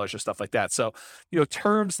wholesalers or stuff like that. So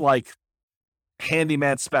terms like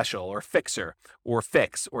handyman special, or fixer, or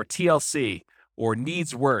fix, or TLC, or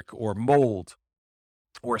needs work, or mold,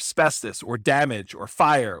 or asbestos, or damage, or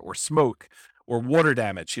fire, or smoke, or water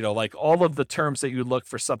damage, like all of the terms that you look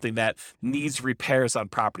for something that needs repairs on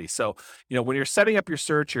property. So, when you're setting up your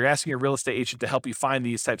search, you're asking your real estate agent to help you find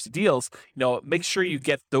these types of deals, make sure you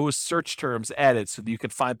get those search terms added so that you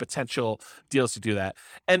can find potential deals to do that.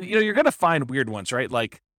 And, you're going to find weird ones, right?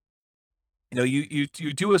 Like, you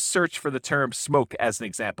do a search for the term smoke as an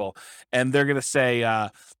example, and they're going to say,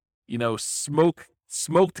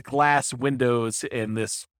 smoked glass windows in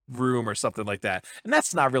this room or something like that. And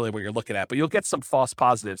that's not really what you're looking at, but you'll get some false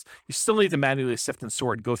positives. You still need to manually sift and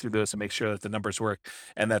sort and go through those and make sure that the numbers work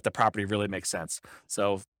and that the property really makes sense.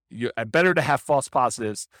 So better to have false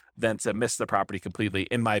positives than to miss the property completely,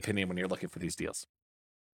 in my opinion, when you're looking for these deals.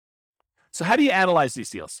 So how do you analyze these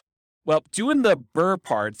deals? Well, doing the BRRRR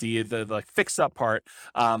part, the like fix up part,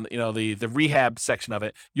 the rehab section of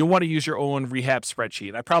it, you'll want to use your own rehab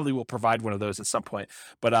spreadsheet. I probably will provide one of those at some point,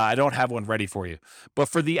 but I don't have one ready for you. But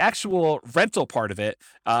for the actual rental part of it,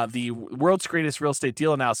 the world's greatest real estate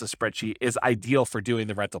deal analysis spreadsheet is ideal for doing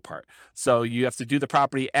the rental part. So you have to do the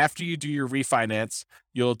property after you do your refinance.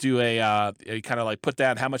 You'll do a kind of like put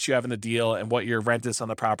down how much you have in the deal and what your rent is on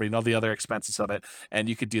the property and all the other expenses of it, and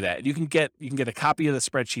you could do that. And you can get a copy of the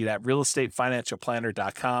spreadsheet at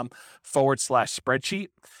realestatefinancialplanner.com/spreadsheet,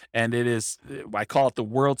 and it is, I call it the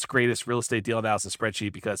world's greatest real estate deal analysis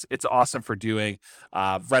spreadsheet because it's awesome for doing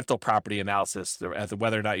rental property analysis as to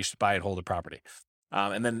whether or not you should buy and hold a property.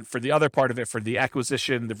 And then for the other part of it, for the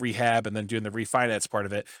acquisition, the rehab, and then doing the refinance part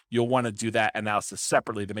of it, you'll want to do that analysis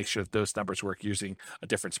separately to make sure that those numbers work using a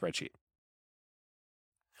different spreadsheet.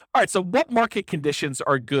 All right, so what market conditions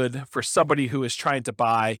are good for somebody who is trying to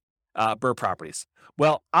buy BRRRR properties?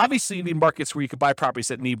 Well, obviously you need markets where you can buy properties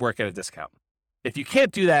that need work at a discount. If you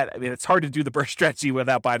can't do that, I mean, it's hard to do the BRRRR strategy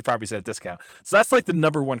without buying properties at a discount. So that's like the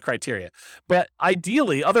number one criteria. But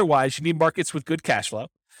ideally, otherwise, you need markets with good cash flow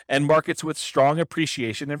and markets with strong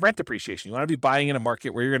appreciation and rent appreciation. You want to be buying in a market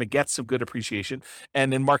where you're going to get some good appreciation,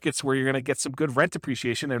 and in markets where you're going to get some good rent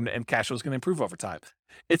appreciation and cash flow is going to improve over time.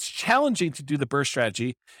 It's challenging to do the BRRRR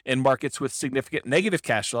strategy in markets with significant negative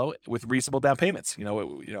cash flow with reasonable down payments.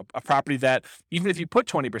 A property that even if you put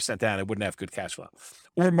 20% down, it wouldn't have good cash flow.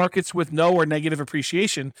 Or markets with no or negative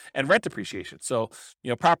appreciation and rent appreciation. So,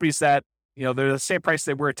 properties that they're the same price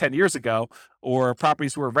they were 10 years ago, or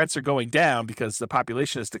properties where rents are going down because the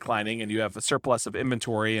population is declining and you have a surplus of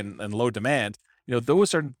inventory and low demand.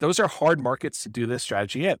 Those are hard markets to do this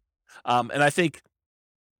strategy in. And I think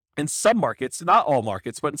in some markets, not all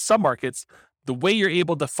markets, but in some markets, the way you're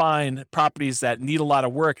able to find properties that need a lot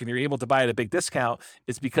of work and you're able to buy at a big discount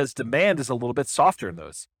is because demand is a little bit softer in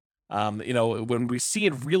those. When we see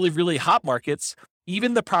in really, really hot markets,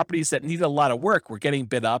 even the properties that need a lot of work were getting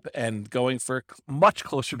bid up and going for much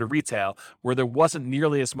closer to retail, where there wasn't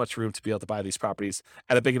nearly as much room to be able to buy these properties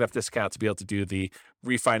at a big enough discount to be able to do the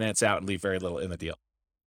refinance out and leave very little in the deal.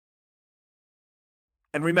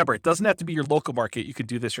 And remember, it doesn't have to be your local market. You can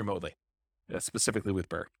do this remotely, specifically with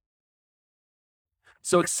BRRRR.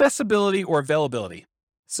 So accessibility or availability.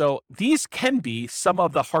 So these can be some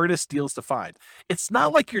of the hardest deals to find. It's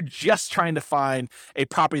not like you're just trying to find a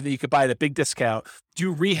property that you could buy at a big discount,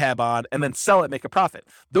 do rehab on, and then sell it, make a profit.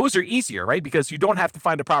 Those are easier, right? Because you don't have to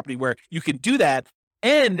find a property where you can do that.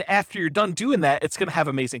 And after you're done doing that, it's going to have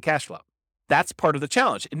amazing cash flow. That's part of the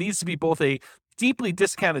challenge. It needs to be both a deeply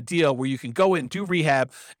discounted deal where you can go in, do rehab,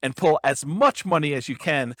 and pull as much money as you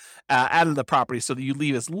can out of the property so that you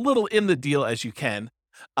leave as little in the deal as you can.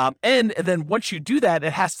 And then once you do that,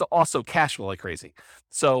 it has to also cash flow like crazy.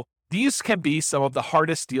 So these can be some of the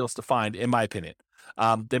hardest deals to find, in my opinion.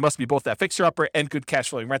 They must be both that fixer-upper and good cash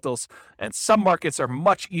flowing rentals. And some markets are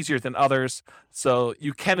much easier than others. So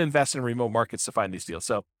you can invest in remote markets to find these deals.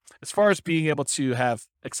 So as far as being able to have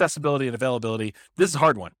accessibility and availability, this is a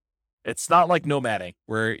hard one. It's not like nomading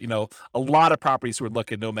where, a lot of properties would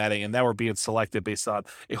look at nomading and now we're being selected based on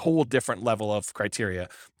a whole different level of criteria.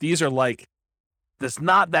 These are like, there's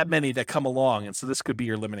not that many that come along, and so this could be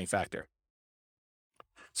your limiting factor.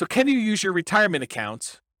 So can you use your retirement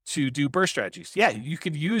account to do BRRRR strategies? Yeah, you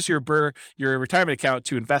can use your retirement account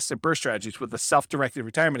to invest in BRRRR strategies with a self-directed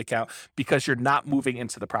retirement account because you're not moving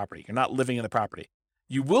into the property. You're not living in the property.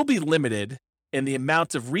 You will be limited in the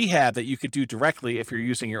amount of rehab that you could do directly if you're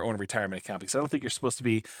using your own retirement account, because I don't think you're supposed to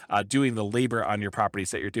be doing the labor on your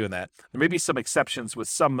properties that you're doing that. There may be some exceptions with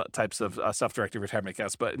some types of self-directed retirement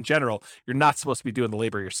accounts, but in general, you're not supposed to be doing the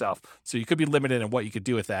labor yourself. So you could be limited in what you could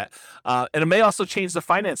do with that. And it may also change the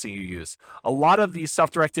financing you use. A lot of these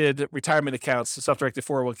self-directed retirement accounts, self-directed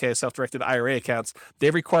 401k, self-directed IRA accounts, they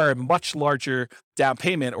require a much larger down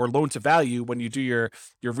payment or loan to value when you do your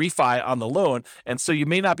refi on the loan. And so you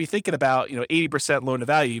may not be thinking about, 80% loan to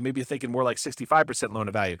value, you may be thinking more like 65% loan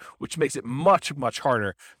to value, which makes it much, much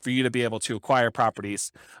harder for you to be able to acquire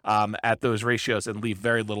properties at those ratios and leave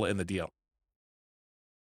very little in the deal.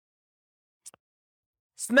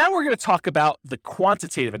 So now we're going to talk about the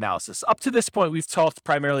quantitative analysis. Up to this point, we've talked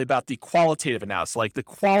primarily about the qualitative analysis, like the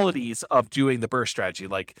qualities of doing the BRRRR strategy,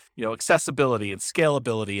 like accessibility and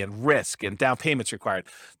scalability and risk and down payments required.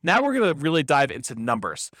 Now we're going to really dive into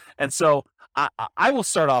numbers. And so I will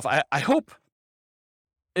start off. I hope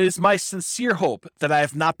it is my sincere hope that I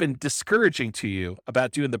have not been discouraging to you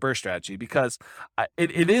about doing the BRRRR strategy, because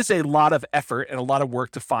it is a lot of effort and a lot of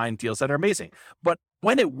work to find deals that are amazing. But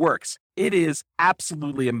when it works, it is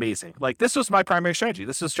absolutely amazing. Like, this was my primary strategy.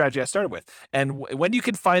 This is the strategy I started with. And when you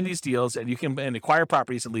can find these deals and you can acquire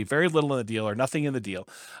properties and leave very little in the deal or nothing in the deal,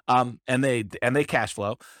 and they cash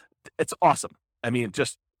flow, it's awesome. I mean,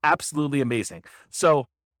 just absolutely amazing. So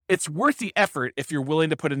it's worth the effort if you're willing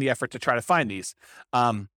to put in the effort to try to find these.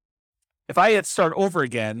 If I had to start over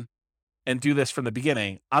again and do this from the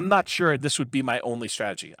beginning, I'm not sure this would be my only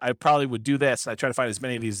strategy. I probably would do this and I try to find as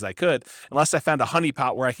many of these as I could, unless I found a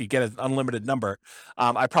honeypot where I could get an unlimited number.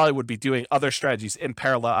 I probably would be doing other strategies in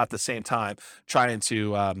parallel at the same time, trying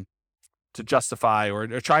to justify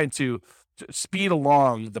or trying to speed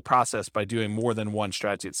along the process by doing more than one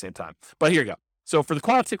strategy at the same time. But here you go. So for the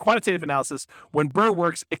quantitative analysis, when BRRRR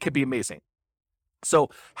works, it can be amazing. So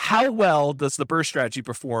how well does the BRRRR strategy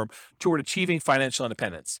perform toward achieving financial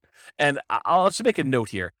independence? And I'll just make a note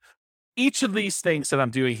here. Each of these things that I'm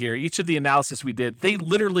doing here, each of the analysis we did, they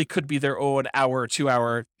literally could be their own hour, 2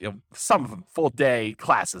 hour, some of them full day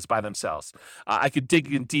classes by themselves. I could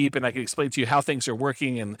dig in deep and I could explain to you how things are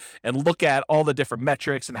working and look at all the different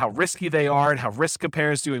metrics and how risky they are and how risk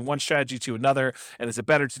compares doing one strategy to another. And is it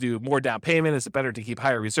better to do more down payment? Is it better to keep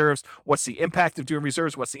higher reserves? What's the impact of doing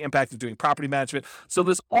reserves? What's the impact of doing property management? So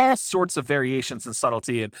there's all sorts of variations and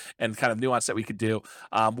subtlety and kind of nuance that we could do,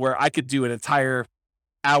 where I could do an entire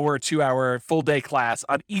hour, 2 hour, full day class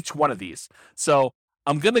on each one of these. So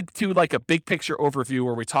I'm going to do like a big picture overview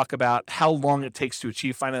where we talk about how long it takes to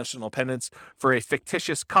achieve financial independence for a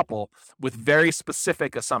fictitious couple with very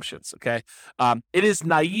specific assumptions. Okay. It is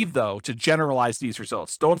naive, though, to generalize these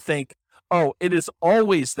results. Don't think, oh, it is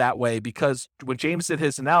always that way, because when James did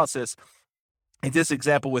his analysis, in this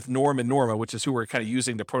example with Norm and Norma, which is who we're kind of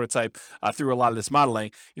using to prototype through a lot of this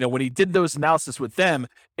modeling, when he did those analysis with them,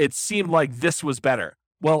 it seemed like this was better.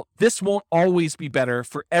 Well, this won't always be better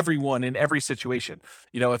for everyone in every situation.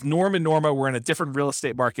 If Norm and Norma were in a different real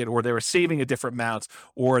estate market, or they were saving a different amount,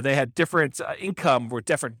 or they had different income or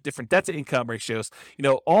different debt to income ratios,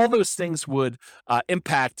 all those things would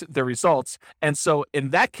impact their results. And so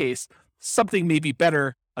in that case, something may be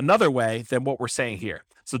better another way than what we're saying here.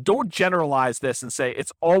 So don't generalize this and say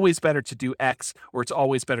it's always better to do X or it's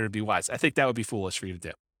always better to do Y. I think that would be foolish for you to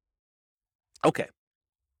do. Okay.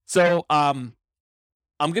 So,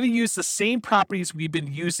 I'm going to use the same properties we've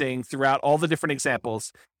been using throughout all the different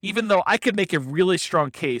examples, even though I could make a really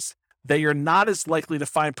strong case that you're not as likely to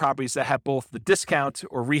find properties that have both the discount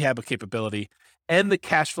or rehab capability and the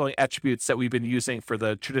cash flowing attributes that we've been using for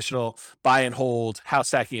the traditional buy and hold,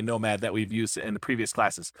 house hacking, and nomad that we've used in the previous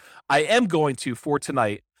classes. I am going to, for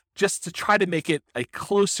tonight, just to try to make it a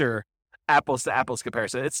closer apples to apples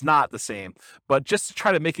comparison. It's not the same, but just to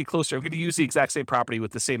try to make it closer, I'm going to use the exact same property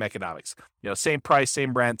with the same economics, same price,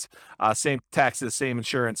 same rent, same taxes, same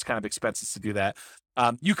insurance kind of expenses to do that.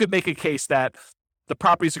 You could make a case that the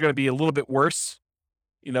properties are going to be a little bit worse.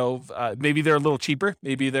 Maybe they're a little cheaper.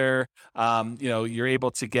 Maybe they're, you're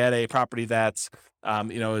able to get a property that's,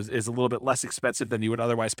 is a little bit less expensive than you would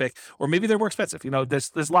otherwise pick, or maybe they're more expensive.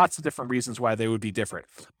 There's lots of different reasons why they would be different,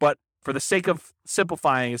 but for the sake of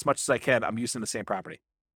simplifying as much as I can, I'm using the same property.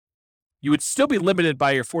 You would still be limited by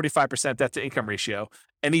your 45% debt to income ratio,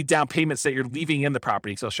 any down payments that you're leaving in the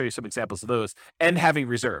property, so I'll show you some examples of those, and having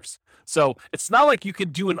reserves. So it's not like you can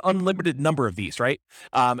do an unlimited number of these, right?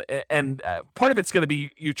 And part of it's going to be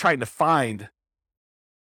you trying to find,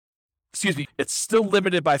 it's still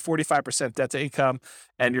limited by 45% debt to income,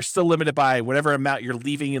 and you're still limited by whatever amount you're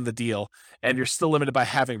leaving in the deal, and you're still limited by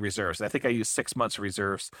having reserves. I think I use 6 months of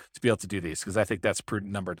reserves to be able to do these because I think that's a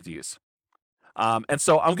prudent number to use. And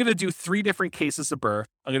so I'm going to do 3 different cases of BRRRR.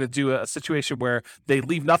 I'm going to do a situation where they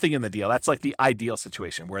leave nothing in the deal. That's like the ideal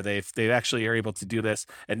situation where they actually are able to do this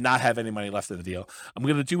and not have any money left in the deal. I'm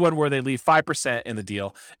going to do one where they leave 5% in the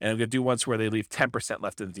deal, and I'm going to do ones where they leave 10%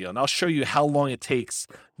 left in the deal. And I'll show you how long it takes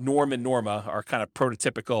Norm and Norma, our kind of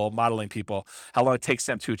prototypical modeling people, how long it takes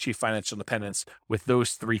them to achieve financial independence with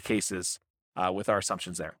those 3 cases with our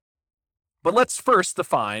assumptions there. But let's first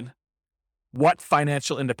define what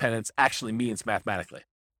financial independence actually means mathematically.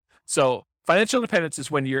 So Financial independence is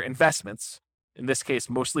when your investments, in this case,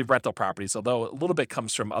 mostly rental properties, although a little bit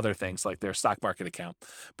comes from other things like their stock market account,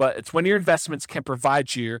 but it's when your investments can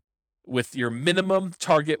provide you with your minimum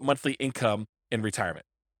target monthly income in retirement.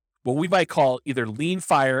 What we might call either lean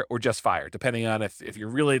fire or just fire, depending on if you're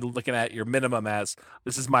really looking at your minimum as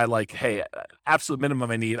this is my absolute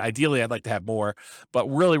minimum I need. Ideally, I'd like to have more, but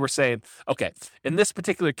really we're saying, okay, in this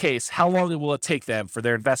particular case, how long will it take them for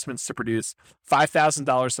their investments to produce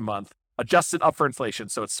 $5,000 a month, adjusted up for inflation?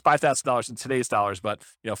 So it's $5,000 in today's dollars, but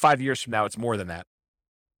 5 years from now, it's more than that.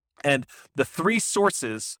 And the three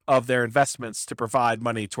sources of their investments to provide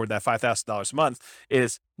money toward that $5,000 a month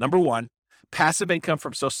is, number one, passive income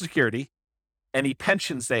from Social Security, any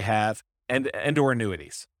pensions they have, and or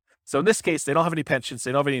annuities. So in this case, they don't have any pensions,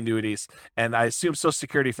 they don't have any annuities, and I assume Social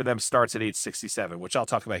Security for them starts at age 67, which I'll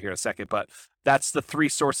talk about here in a second, but that's the three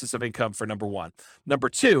sources of income for number one. Number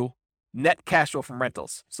two, net cash flow from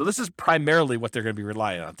rentals. So this is primarily what they're going to be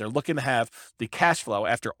relying on. They're looking to have the cash flow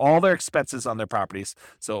after all their expenses on their properties.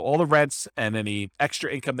 So all the rents and any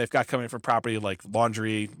extra income they've got coming from property like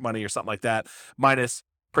laundry money or something like that, minus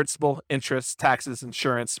principal, interest, taxes,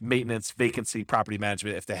 insurance, maintenance, vacancy, property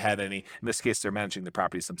management, if they had any. In this case, they're managing the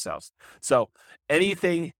properties themselves. So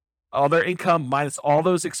anything, all their income minus all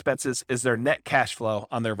those expenses is their net cash flow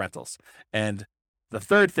on their rentals. And the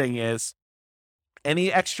third thing is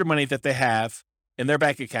any extra money that they have in their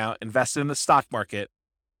bank account invested in the stock market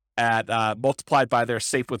at multiplied by their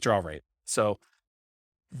safe withdrawal rate. So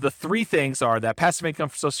the three things are that passive income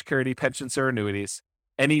for Social Security, pensions, or annuities,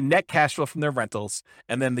 any net cash flow from their rentals,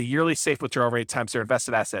 and then the yearly safe withdrawal rate times their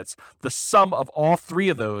invested assets. The sum of all three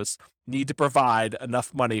of those need to provide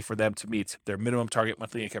enough money for them to meet their minimum target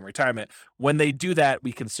monthly income retirement. When they do that,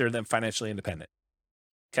 we consider them financially independent.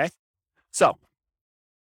 Okay? So,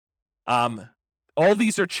 all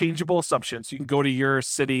these are changeable assumptions. You can go to your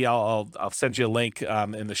city. I'll send you a link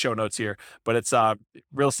in the show notes here, but it's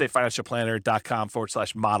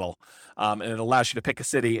realestatefinancialplanner.com/model. And it allows you to pick a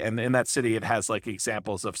city. And in that city, it has like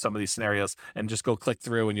examples of some of these scenarios, and just go click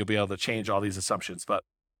through and you'll be able to change all these assumptions. But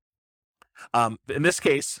in this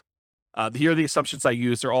case, here are the assumptions I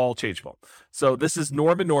use. They're all changeable. So this is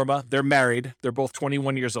Norm and Norma. They're married. They're both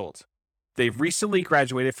 21 years old. They've recently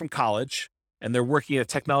graduated from college, and they're working in a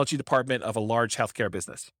technology department of a large healthcare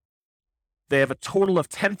business. They have a total of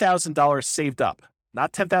 $10,000 saved up,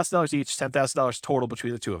 not $10,000 each, $10,000 total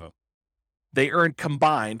between the two of them. They earn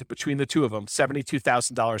combined between the two of them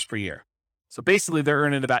 $72,000 per year. So basically, they're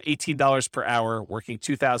earning about $18 per hour, working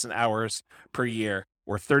 2,000 hours per year,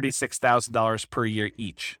 or $36,000 per year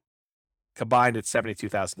each. Combined, it's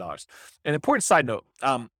 $72,000. An important side note,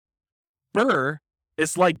 BRRRR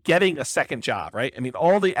is like getting a second job, right? I mean,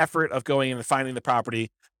 all the effort of going in and finding the property,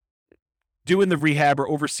 doing the rehab or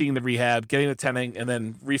overseeing the rehab, getting the tenant, and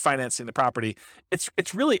then refinancing the property. It's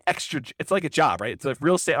really extra. It's like a job, right? It's like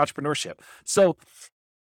real estate entrepreneurship. So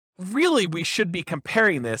really, we should be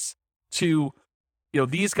comparing this to,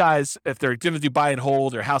 these guys, if they're going to do buy and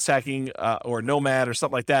hold or house hacking or nomad or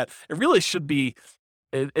something like that, it really should be,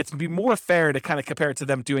 it'd be more fair to kind of compare it to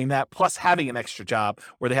them doing that, plus having an extra job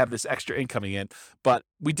where they have this extra income coming in. But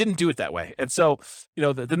we didn't do it that way. And so,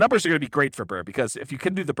 the numbers are going to be great for BRRRR, because if you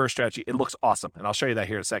can do the BRRRR strategy, it looks awesome. And I'll show you that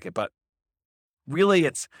here in a second. But really,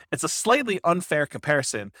 it's a slightly unfair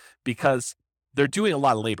comparison because they're doing a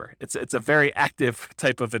lot of labor. It's a very active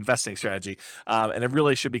type of investing strategy. And it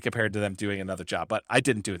really should be compared to them doing another job. But I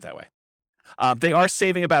didn't do it that way. They are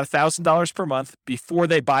saving about $1,000 per month before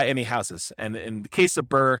they buy any houses. And in the case of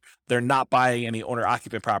BRRRR, they're not buying any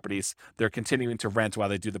owner-occupant properties. They're continuing to rent while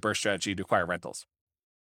they do the BRRRR strategy to acquire rentals.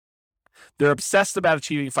 They're obsessed about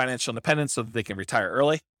achieving financial independence so that they can retire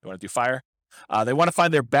early. They want to do FIRE. They want to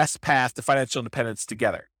find their best path to financial independence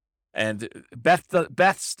together. And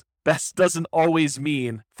best doesn't always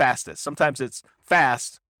mean fastest. Sometimes it's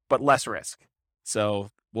fast, but less risk. So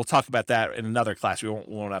we'll talk about that in another class. We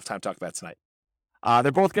won't have time to talk about it tonight.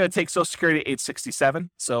 They're both going to take Social Security at age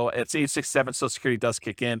 67. So at age 67, Social Security does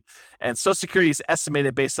kick in. And Social Security is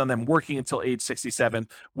estimated based on them working until age 67,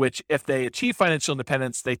 which if they achieve financial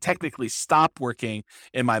independence, they technically stop working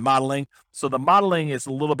in my modeling. So the modeling is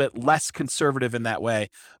a little bit less conservative in that way.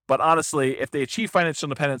 But honestly, if they achieve financial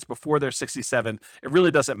independence before they're 67, it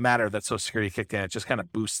really doesn't matter that Social Security kicked in. It just kind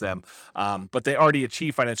of boosts them. But they already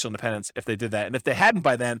achieved financial independence if they did that. And if they hadn't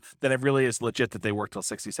by then it really is legit that they worked till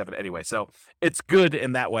 67 anyway. So it's good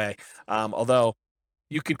in that way. Although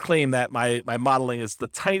you could claim that my modeling is the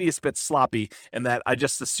tiniest bit sloppy, and that I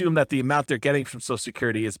just assume that the amount they're getting from Social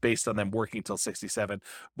Security is based on them working till 67,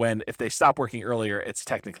 when if they stop working earlier, it's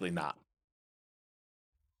technically not.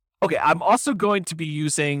 Okay, I'm also going to be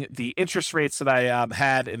using the interest rates that I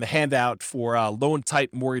had in the handout for loan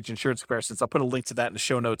type mortgage insurance comparisons. I'll put a link to that in the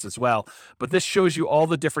show notes as well. But this shows you all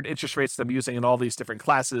the different interest rates that I'm using in all these different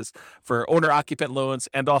classes for owner occupant loans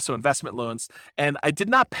and also investment loans. And I did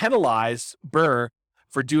not penalize BRRRR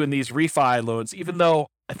for doing these refi loans, even though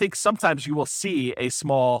I think sometimes you will see a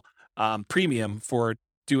small premium for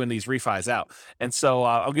doing these refis out. And so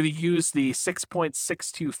I'm going to use the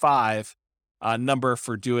 6.625 number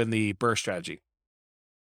for doing the BRRRR strategy.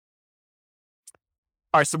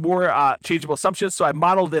 All right, some more changeable assumptions. So I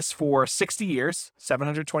modeled this for 60 years,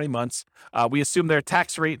 720 months. We assume their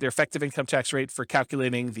tax rate, their effective income tax rate for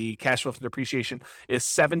calculating the cash flow from depreciation is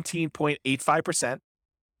 17.85%.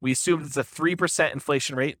 We assume it's a 3%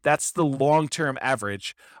 inflation rate. That's the long-term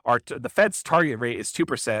average. The Fed's target rate is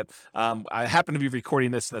 2%. I happen to be recording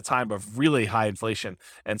this at a time of really high inflation,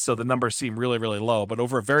 and so the numbers seem really, really low. But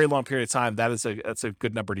over a very long period of time, that's a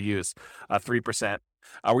good number to use, 3%.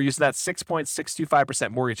 We're using that 6.625%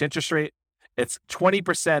 mortgage interest rate. It's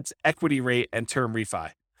 20% equity rate and term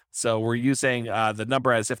refi. So we're using the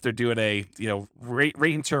number as if they're doing a rate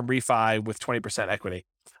and term refi with 20% equity.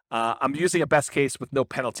 I'm using a best case with no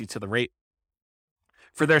penalty to the rate.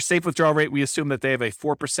 For their safe withdrawal rate, we assume that they have a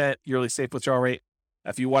 4% yearly safe withdrawal rate.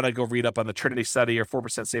 If you want to go read up on the Trinity study or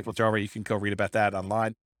 4% safe withdrawal rate, you can go read about that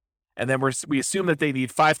online. And then we assume that they need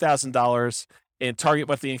 $5,000 in target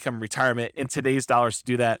monthly income retirement in today's dollars to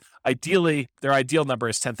do that. Ideally, their ideal number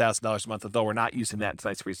is $10,000 a month, although we're not using that in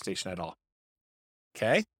tonight's presentation at all.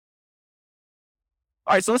 Okay.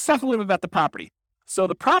 All right, so let's talk a little bit about the property. So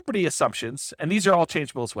the property assumptions, and these are all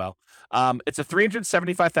changeable as well. It's a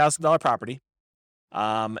 $375,000 property,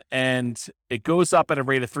 and it goes up at a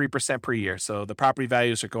rate of 3% per year. So the property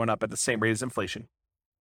values are going up at the same rate as inflation.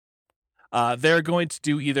 They're going to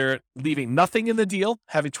do either leaving nothing in the deal,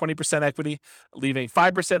 having 20% equity, leaving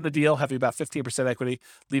 5% in the deal, having about 15% equity,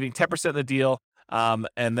 leaving 10% in the deal,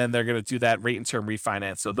 and then they're going to do that rate and term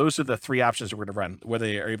refinance. So those are the three options we're going to run, whether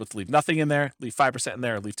they are able to leave nothing in there, leave 5% in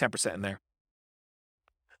there, or leave 10% in there.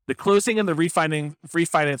 The closing and the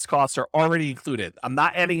refinance costs are already included. I'm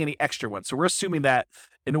not adding any extra ones. So we're assuming that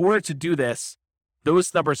in order to do this,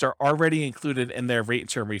 those numbers are already included in their rate and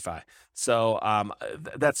term refi. So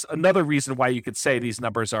that's another reason why you could say these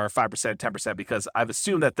numbers are 5%, 10%, because I've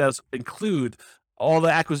assumed that those include all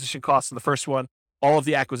the acquisition costs in the first one, all of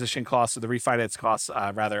the acquisition costs or the refinance costs,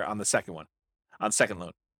 on the second one, on second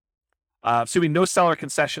loan. Assuming no seller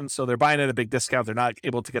concessions, so they're buying at a big discount. They're not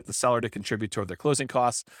able to get the seller to contribute toward their closing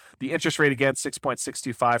costs. The interest rate, again,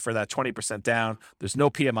 6.625 for that 20% down. There's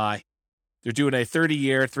no PMI. They're doing a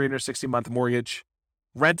 30-year, 360-month mortgage.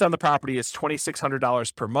 Rent on the property is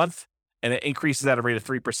 $2,600 per month, and it increases at a rate of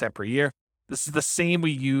 3% per year. This is the same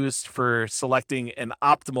we used for selecting an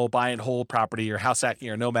optimal buy and hold property or house hacking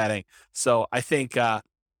or nomading. So I think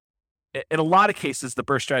in a lot of cases, the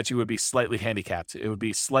BRRRR strategy would be slightly handicapped. It would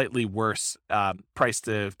be slightly worse price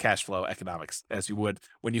to cash flow economics as you would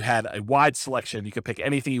when you had a wide selection. You could pick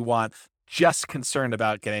anything you want, just concerned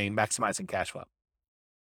about maximizing cash flow.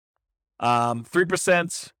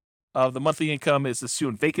 3% of the monthly income is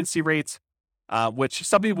assumed vacancy rates, which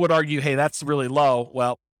some people would argue, hey, that's really low.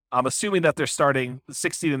 Well, I'm assuming that they're starting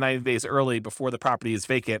 60 to 90 days early before the property is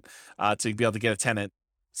vacant to be able to get a tenant.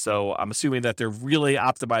 So I'm assuming that they're really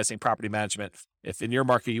optimizing property management. If in your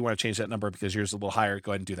market you want to change that number because yours is a little higher,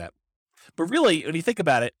 go ahead and do that. But really, when you think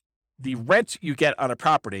about it, the rent you get on a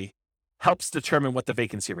property helps determine what the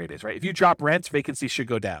vacancy rate is, right? If you drop rent, vacancy should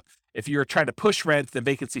go down. If you're trying to push rent, then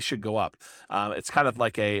vacancy should go up. It's kind of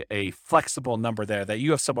like a flexible number there that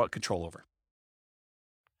you have somewhat control over.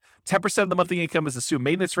 10% of the monthly income is assumed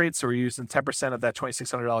maintenance rate. So we're using 10% of that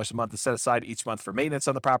 $2,600 a month to set aside each month for maintenance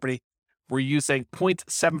on the property. We're using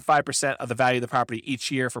 0.75% of the value of the property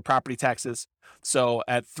each year for property taxes. So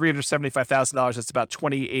at $375,000, it's about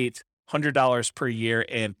 $2,800 per year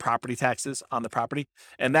in property taxes on the property.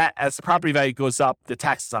 And that, as the property value goes up, the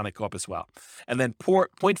taxes on it go up as well. And then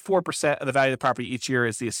 0.4% of the value of the property each year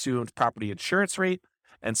is the assumed property insurance rate.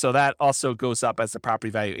 And so that also goes up as the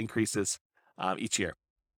property value increases each year.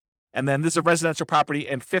 And then this is a residential property,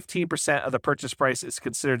 and 15% of the purchase price is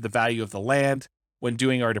considered the value of the land when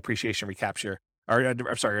doing our depreciation recapture, our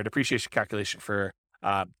depreciation calculation for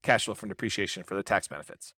cash flow from depreciation for the tax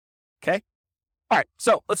benefits. Okay? All right,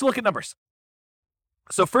 so let's look at numbers.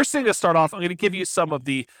 So first thing to start off, I'm going to give you some of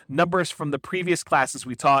the numbers from the previous classes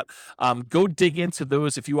we taught. Go dig into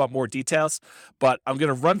those if you want more details, but I'm going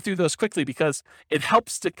to run through those quickly because it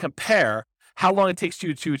helps to compare how long it takes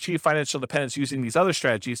you to achieve financial independence using these other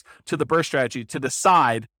strategies to the BRRRR strategy to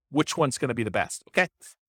decide which one's going to be the best, okay?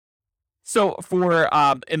 So for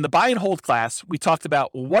in the buy and hold class, we talked about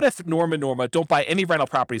what if Norm and Norma don't buy any rental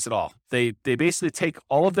properties at all? They basically take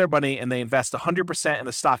all of their money and they invest 100% in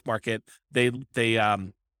the stock market. They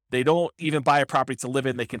don't even buy a property to live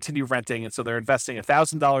in. They continue renting, and so they're investing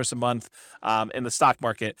 $1,000 a month in the stock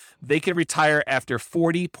market. They can retire after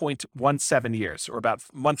 40.17 years, or about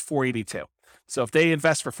month 482. So if they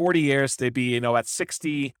invest for 40 years, they'd be, at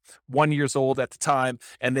 61 years old at the time,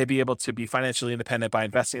 and they'd be able to be financially independent by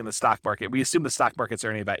investing in the stock market. We assume the stock market's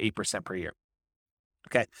earning about 8% per year.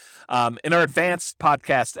 Okay. In our advanced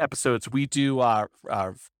podcast episodes, we do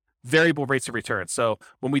variable rates of return. So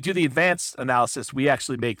when we do the advanced analysis, we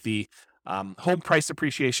actually make the home price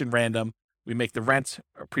appreciation random. We make the rent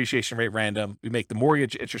appreciation rate random. We make the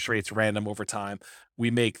mortgage interest rates random over time. We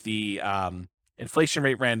make the inflation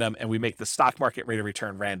rate random, and we make the stock market rate of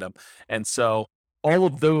return random. And so all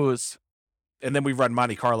of those, and then we run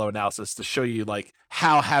Monte Carlo analysis to show you like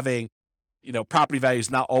how having, property values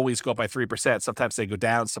not always go up by 3%. Sometimes they go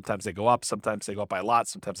down, sometimes they go up, sometimes they go up by a lot,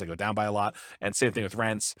 sometimes they go down by a lot. And same thing with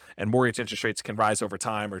rents, and mortgage interest rates can rise over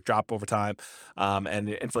time or drop over time, and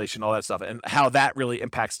inflation, all that stuff, and how that really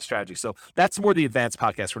impacts the strategy. So that's more the advanced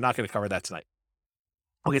podcast. We're not going to cover that tonight.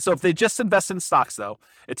 Okay, so if they just invest in stocks, though,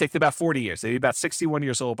 it takes about 40 years. They'd be about 61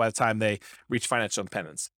 years old by the time they reach financial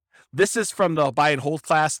independence. This is from the buy and hold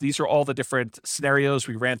class. These are all the different scenarios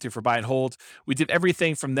we ran through for buy and hold. We did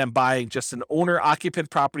everything from them buying just an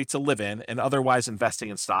owner-occupant property to live in and otherwise investing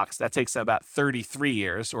in stocks. That takes them about 33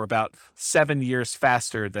 years, or about 7 years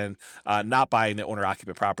faster than not buying the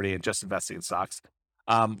owner-occupant property and just investing in stocks.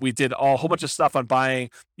 We did a whole bunch of stuff on buying,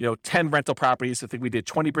 10 rental properties. I think we did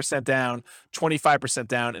 20% down, 25%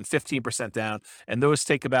 down, and 15% down. And those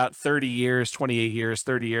take about 30 years, 28 years,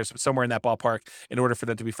 30 years, somewhere in that ballpark, in order for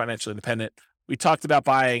them to be financially independent. We talked about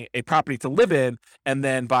buying a property to live in and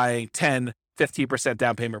then buying 10, 15%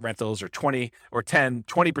 down payment rentals, or 20%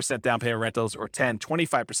 down payment rentals, or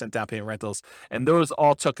 25% down payment rentals. And those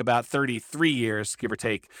all took about 33 years, give or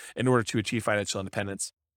take, in order to achieve financial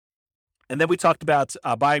independence. And then we talked about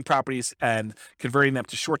buying properties and converting them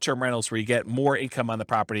to short-term rentals where you get more income on the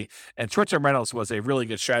property. And short-term rentals was a really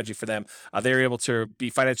good strategy for them. They were able to be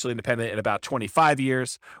financially independent in about 25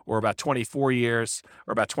 years, or about 24 years,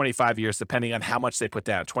 or about 25 years, depending on how much they put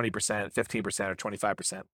down, 20%, 15%, or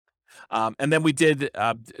 25%. And then we did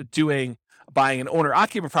buying an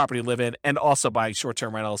owner-occupant property to live in and also buying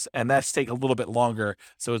short-term rentals. And that's take a little bit longer.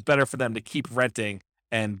 So it's better for them to keep renting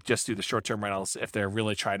and just do the short-term rentals if they're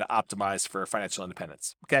really trying to optimize for financial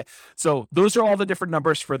independence. Okay, so those are all the different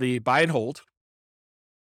numbers for the buy and hold.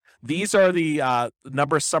 These are the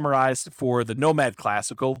numbers summarized for the Nomad class.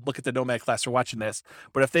 So go look at the Nomad class for watching this.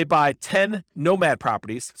 But if they buy 10 Nomad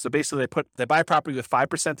properties, so basically they buy a property with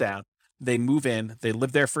 5% down, they move in, they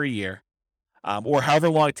live there for a year, or however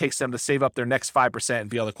long it takes them to save up their next 5% and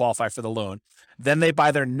be able to qualify for the loan. Then they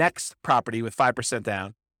buy their next property with 5%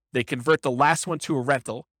 down. They convert the last one to a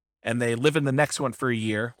rental, and they live in the next one for a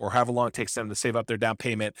year, or however long it takes them to save up their down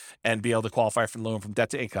payment and be able to qualify for the loan from debt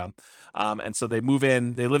to income. And so they move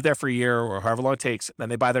in, they live there for a year, or however long it takes. Then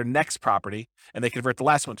they buy their next property, and they convert the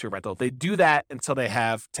last one to a rental. They do that until they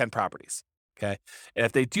have 10 properties. Okay. And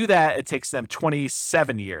if they do that, it takes them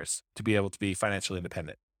 27 years to be able to be financially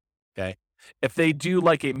independent. Okay. If they do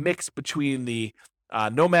like a mix between the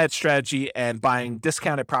Nomad strategy and buying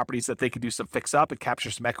discounted properties that they could do some fix up and capture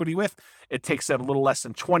some equity with, it takes them a little less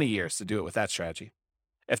than 20 years to do it with that strategy.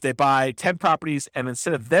 If they buy 10 properties and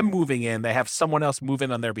instead of them moving in, they have someone else move in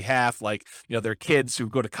on their behalf, like, their kids who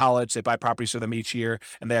go to college, they buy properties for them each year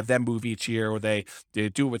and they have them move each year, or they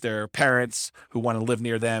do it with their parents who want to live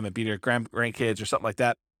near them and be their grandkids or something like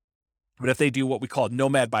that. But if they do what we call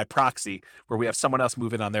Nomad by proxy, where we have someone else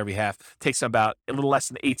move in on their behalf, it takes them about a little less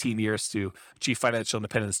than 18 years to achieve financial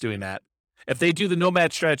independence doing that. If they do the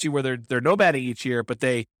Nomad strategy where they're nomading each year, but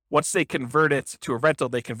once they convert it to a rental,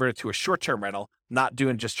 they convert it to a short-term rental, not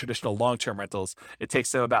doing just traditional long-term rentals, it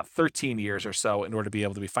takes them about 13 years or so in order to be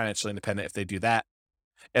able to be financially independent if they do that.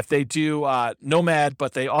 If they do Nomad,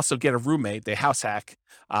 but they also get a roommate, they house hack,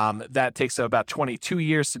 that takes them about 22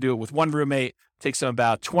 years to do it with one roommate, takes them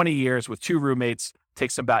about 20 years with two roommates,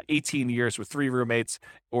 takes them about 18 years with three roommates,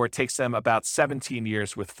 or it takes them about 17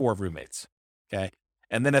 years with four roommates. Okay.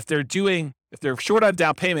 And then if they're short on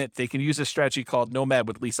down payment, they can use a strategy called Nomad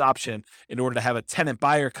with lease option in order to have a tenant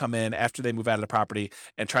buyer come in after they move out of the property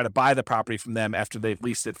and try to buy the property from them after they've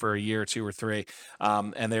leased it for a year, 2 or 3.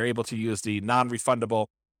 And they're able to use the non-refundable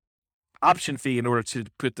option fee in order to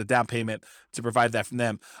put the down payment to provide that from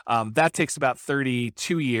them. That takes about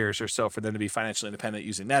 32 years or so for them to be financially independent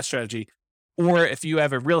using that strategy. Or if you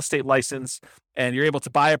have a real estate license and you're able to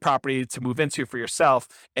buy a property to move into for yourself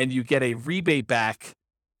and you get a rebate back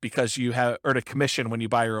because you have earned a commission when you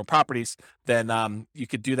buy your own properties, then you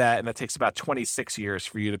could do that. And that takes about 26 years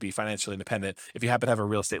for you to be financially independent if you happen to have a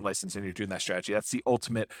real estate license and you're doing that strategy. That's the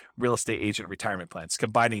ultimate real estate agent retirement plan. It's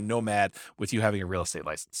combining Nomad with you having a real estate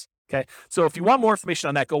license. Okay. So if you want more information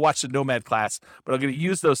on that, go watch the Nomad class, but I'm going to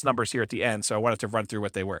use those numbers here at the end. So I wanted to run through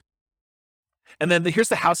what they were. And then here's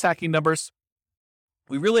the house hacking numbers.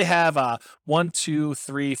 We really have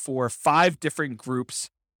 5 different groups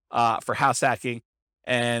for house hacking.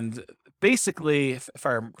 And basically, if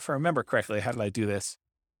I remember correctly, how did I do this?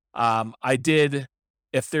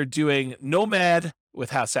 If they're doing Nomad with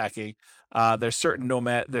house hacking, there's certain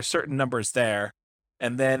numbers there.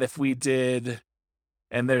 And then if we did,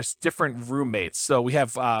 and there's different roommates. So we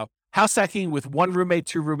have house hacking with 1 roommate,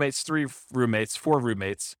 2 roommates, 3 roommates, 4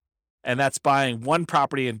 roommates. And that's buying one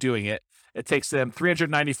property and doing it. It takes them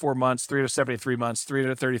 394 months, 373 months,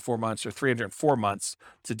 334 months, or 304 months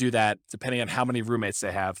to do that, depending on how many roommates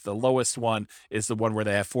they have. The lowest one is the one where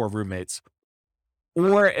they have 4 roommates.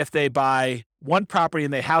 Or if they buy one property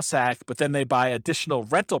and they house hack, but then they buy additional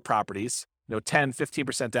rental properties, 10,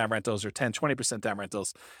 15% down rentals or 10, 20% down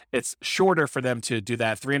rentals, it's shorter for them to do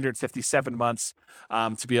that, 357 months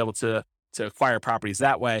to be able to acquire properties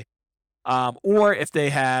that way. Or if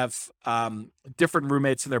they have different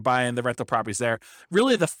roommates and they're buying the rental properties there,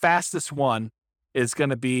 really the fastest one is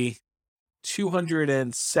going to be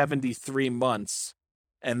 273 months.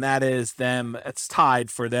 And that is it's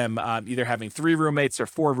tied for them either having 3 roommates or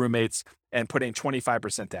 4 roommates and putting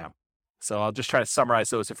 25% down. So I'll just try to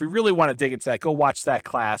summarize those. If we really want to dig into that, go watch that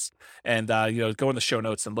class and go in the show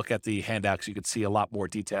notes and look at the handouts. You can see a lot more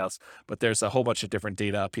details, but there's a whole bunch of different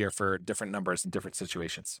data up here for different numbers and different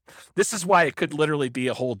situations. This is why it could literally be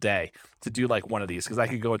a whole day to do like one of these, because I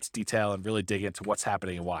could go into detail and really dig into what's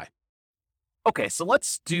happening and why. Okay, so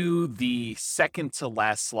let's do the second to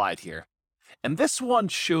last slide here. And this one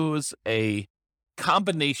shows a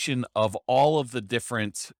combination of all of the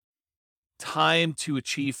different time to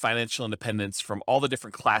achieve financial independence from all the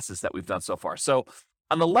different classes that we've done so far. So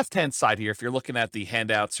on the left-hand side here, if you're looking at the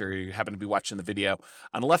handouts or you happen to be watching the video,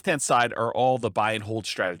 on the left-hand side are all the buy and hold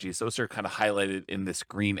strategies. Those are kind of highlighted in this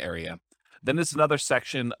green area. Then there's another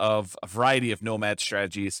section of a variety of Nomad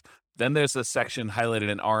strategies. Then there's a section highlighted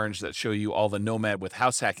in orange that show you all the Nomad with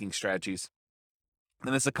house hacking strategies.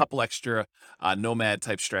 Then there's a couple extra Nomad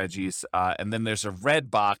type strategies. And then there's a red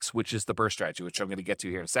box, which is the BRRRR strategy, which I'm going to get to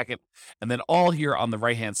here in a second. And then all here on the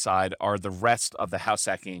right-hand side are the rest of the house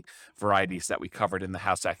hacking varieties that we covered in the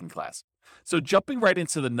house hacking class. So jumping right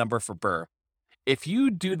into the number for BRRRR, if you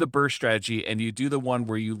do the BRRRR strategy and you do the one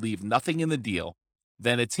where you leave nothing in the deal,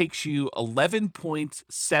 then it takes you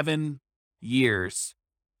 11.7 years,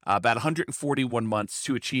 about 141 months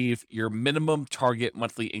to achieve your minimum target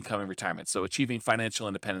monthly income in retirement. So achieving financial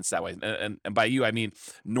independence that way. And by you, I mean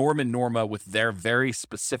Norm and Norma with their very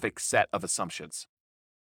specific set of assumptions.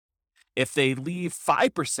 If they leave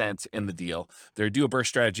 5% in the deal, they do a BRRRR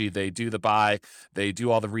strategy, they do the buy, they do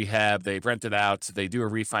all the rehab, they rent it out, they do a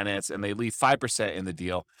refinance, and they leave 5% in the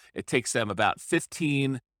deal, it takes them about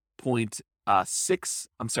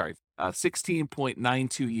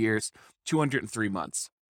 16.92 years, 203 months.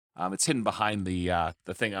 It's hidden behind the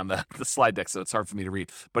thing on the slide deck, so it's hard for me to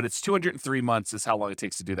read. But it's 203 months is how long it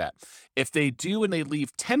takes to do that. If they do and they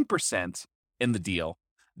leave 10% in the deal,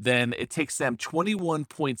 then it takes them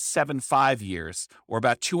 21.75 years, or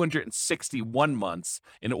about 261 months,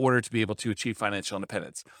 in order to be able to achieve financial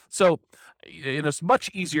independence. So it's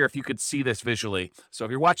much easier if you could see this visually. So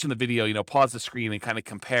if you're watching the video, pause the screen and kind of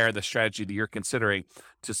compare the strategy that you're considering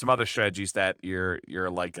to some other strategies that you're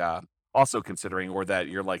like also considering, or that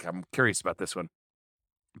you're like, I'm curious about this one.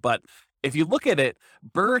 But if you look at it,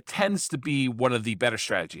 BRRRR tends to be one of the better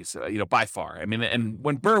strategies, by far. I mean, and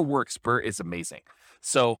when BRRRR works, BRRRR is amazing.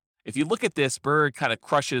 So if you look at this, BRRRR kind of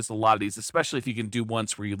crushes a lot of these, especially if you can do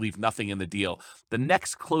ones where you leave nothing in the deal. The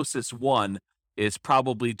next closest one is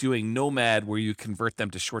probably doing Nomad, where you convert them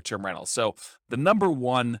to short-term rentals. So the number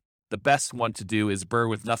one, the best one to do is BRRRR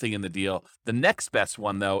with nothing in the deal. The next best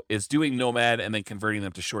one, though, is doing Nomad and then converting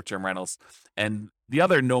them to short-term rentals. And the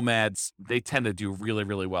other Nomads, they tend to do really,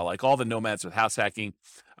 really well. Like all the Nomads with house hacking,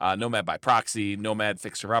 Nomad by proxy, Nomad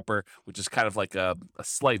fixer-upper, which is kind of like a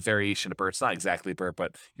slight variation of BRRRR. It's not exactly BRRRR,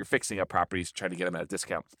 but you're fixing up properties, trying to get them at a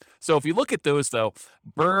discount. So if you look at those, though,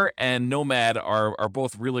 BRRRR and Nomad are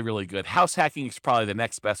both really, really good. House hacking is probably the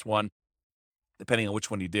next best one. depending on which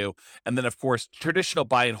one you do. And then, of course, traditional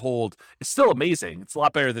buy and hold is still amazing. It's a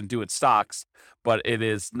lot better than doing stocks, but it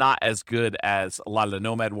is not as good as a lot of the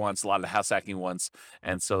nomad ones, a lot of the house hacking ones.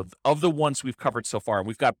 And so of the ones we've covered so far, and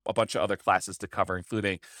we've got a bunch of other classes to cover,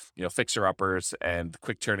 including, fixer uppers and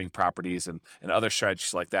quick turning properties and other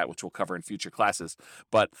strategies like that, which we'll cover in future classes.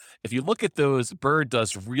 But if you look at those, BRRRR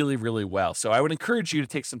does really, really well. So I would encourage you to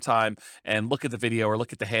take some time and look at the video or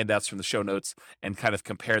look at the handouts from the show notes and kind of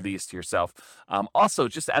compare these to yourself. Also,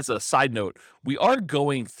 just as a side note, we are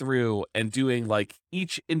going through and doing like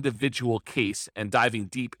each individual case and diving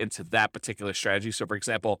deep into that particular strategy. So for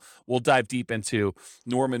example, we'll dive deep into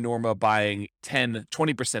Norma buying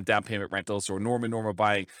 20% down payment rentals, or Norma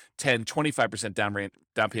buying 25%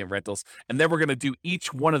 down payment rentals. And then we're going to do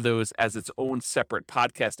each one of those as its own separate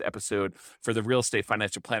podcast episode for the Real Estate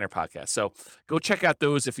Financial Planner podcast. So go check out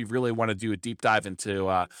those if you really want to do a deep dive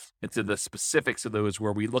into the specifics of those,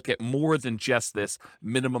 where we look at more than just this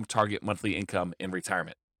minimum target monthly income in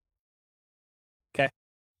retirement. Okay.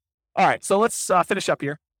 All right. So let's finish up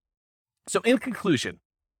here. So in conclusion,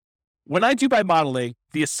 when I do my modeling,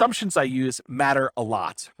 the assumptions I use matter a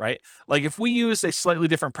lot, right? Like if we use a slightly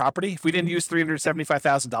different property, if we didn't use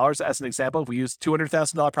 $375,000 as an example, if we use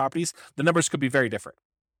 $200,000 properties, the numbers could be very different.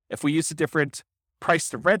 If we use a different price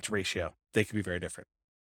to rent ratio, they could be very different.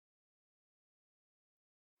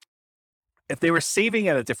 If they were saving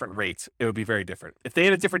at a different rate, it would be very different. If they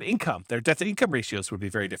had a different income, their debt to income ratios would be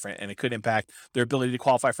very different, and it could impact their ability to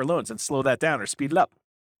qualify for loans and slow that down or speed it up.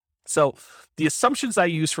 So the assumptions I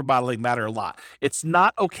use for modeling matter a lot. It's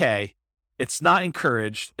not okay. It's not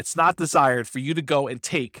encouraged. It's not desired for you to go and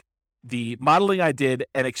take the modeling I did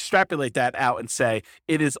and extrapolate that out and say,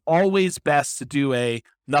 it is always best to do a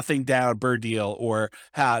nothing down BRRRR deal, or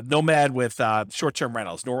nomad with short-term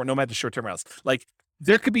rentals, nomad to short-term rentals. Like,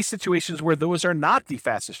 there could be situations where those are not the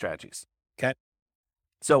fastest strategies, okay?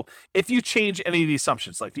 So if you change any of the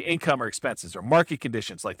assumptions, like the income or expenses or market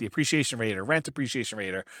conditions, like the appreciation rate or rent appreciation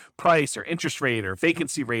rate or price or interest rate or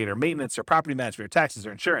vacancy rate or maintenance or property management or taxes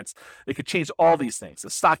or insurance, it could change all these things.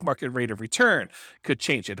 The stock market rate of return could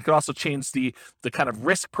change it. It could also change the kind of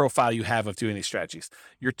risk profile you have of doing these strategies.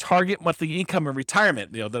 Your target monthly income in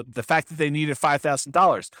retirement, the fact that they needed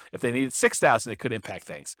 $5,000, if they needed $6,000, it could impact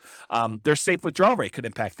things. Their safe withdrawal rate could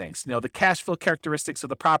impact things. The cash flow characteristics of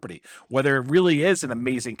the property, whether it really is an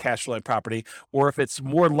amazing cash flowing property, or if it's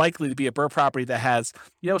more likely to be a BRRRR property that has,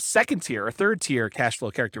 second tier or third tier cash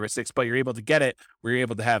flow characteristics, but you're able to get it where you're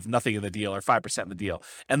able to have nothing in the deal or 5% in the deal.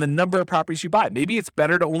 And the number of properties you buy. Maybe it's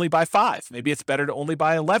better to only buy 5. Maybe it's better to only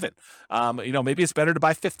buy 11. Maybe it's better to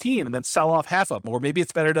buy 15 and then sell off half of them, or maybe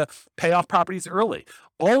it's better to pay off properties early.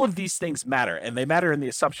 All of these things matter, and they matter in the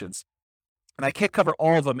assumptions. And I can't cover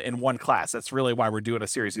all of them in one class. That's really why we're doing a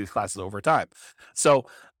series of these classes over time. So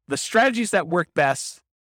the strategies that work best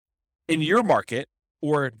in your market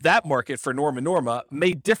or that market for Norma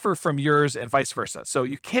may differ from yours and vice versa. So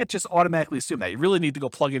you can't just automatically assume that. You really need to go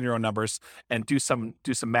plug in your own numbers and do some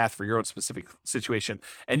math for your own specific situation.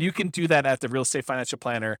 And you can do that at the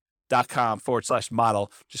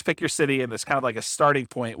realestatefinancialplanner.com/model. Just pick your city, and it's kind of like a starting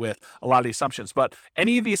point with a lot of the assumptions. But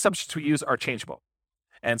any of the assumptions we use are changeable.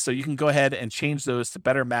 And so you can go ahead and change those to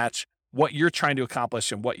better match what you're trying to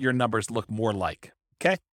accomplish and what your numbers look more like.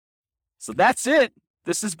 Okay? So that's it.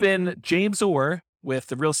 This has been James Orr with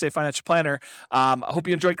the Real Estate Financial Planner. I hope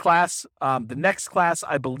you enjoyed class. The next class,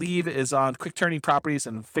 I believe, is on quick turning properties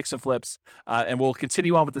and fix and flips. And we'll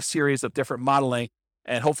continue on with the series of different modeling.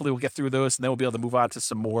 And hopefully we'll get through those, and then we'll be able to move on to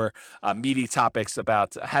some more meaty topics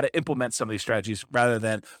about how to implement some of these strategies, rather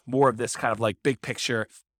than more of this kind of like big picture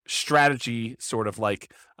strategy sort of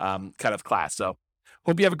like kind of class. So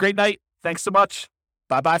hope you have a great night. Thanks so much.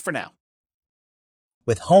 Bye-bye for now.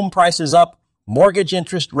 With home prices up, mortgage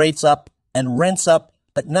interest rates up, and rents up,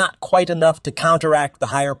 but not quite enough to counteract the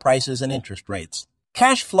higher prices and interest rates.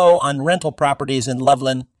 Cash flow on rental properties in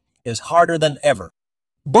Loveland is harder than ever.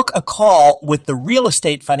 Book a call with the Real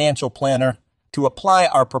Estate Financial Planner to apply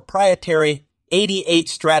our proprietary 88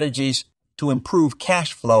 strategies to improve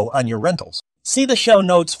cash flow on your rentals. See the show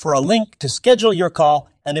notes for a link to schedule your call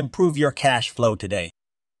and improve your cash flow today.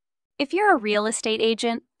 If you're a real estate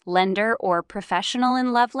agent, lender, or professional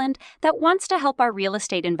in Loveland that wants to help our real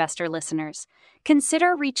estate investor listeners,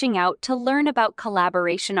 consider reaching out to learn about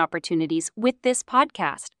collaboration opportunities with this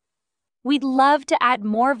podcast. We'd love to add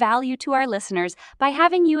more value to our listeners by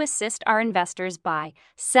having you assist our investors buy,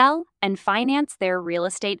 sell, and finance their real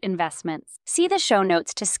estate investments. See the show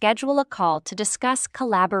notes to schedule a call to discuss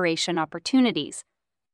collaboration opportunities.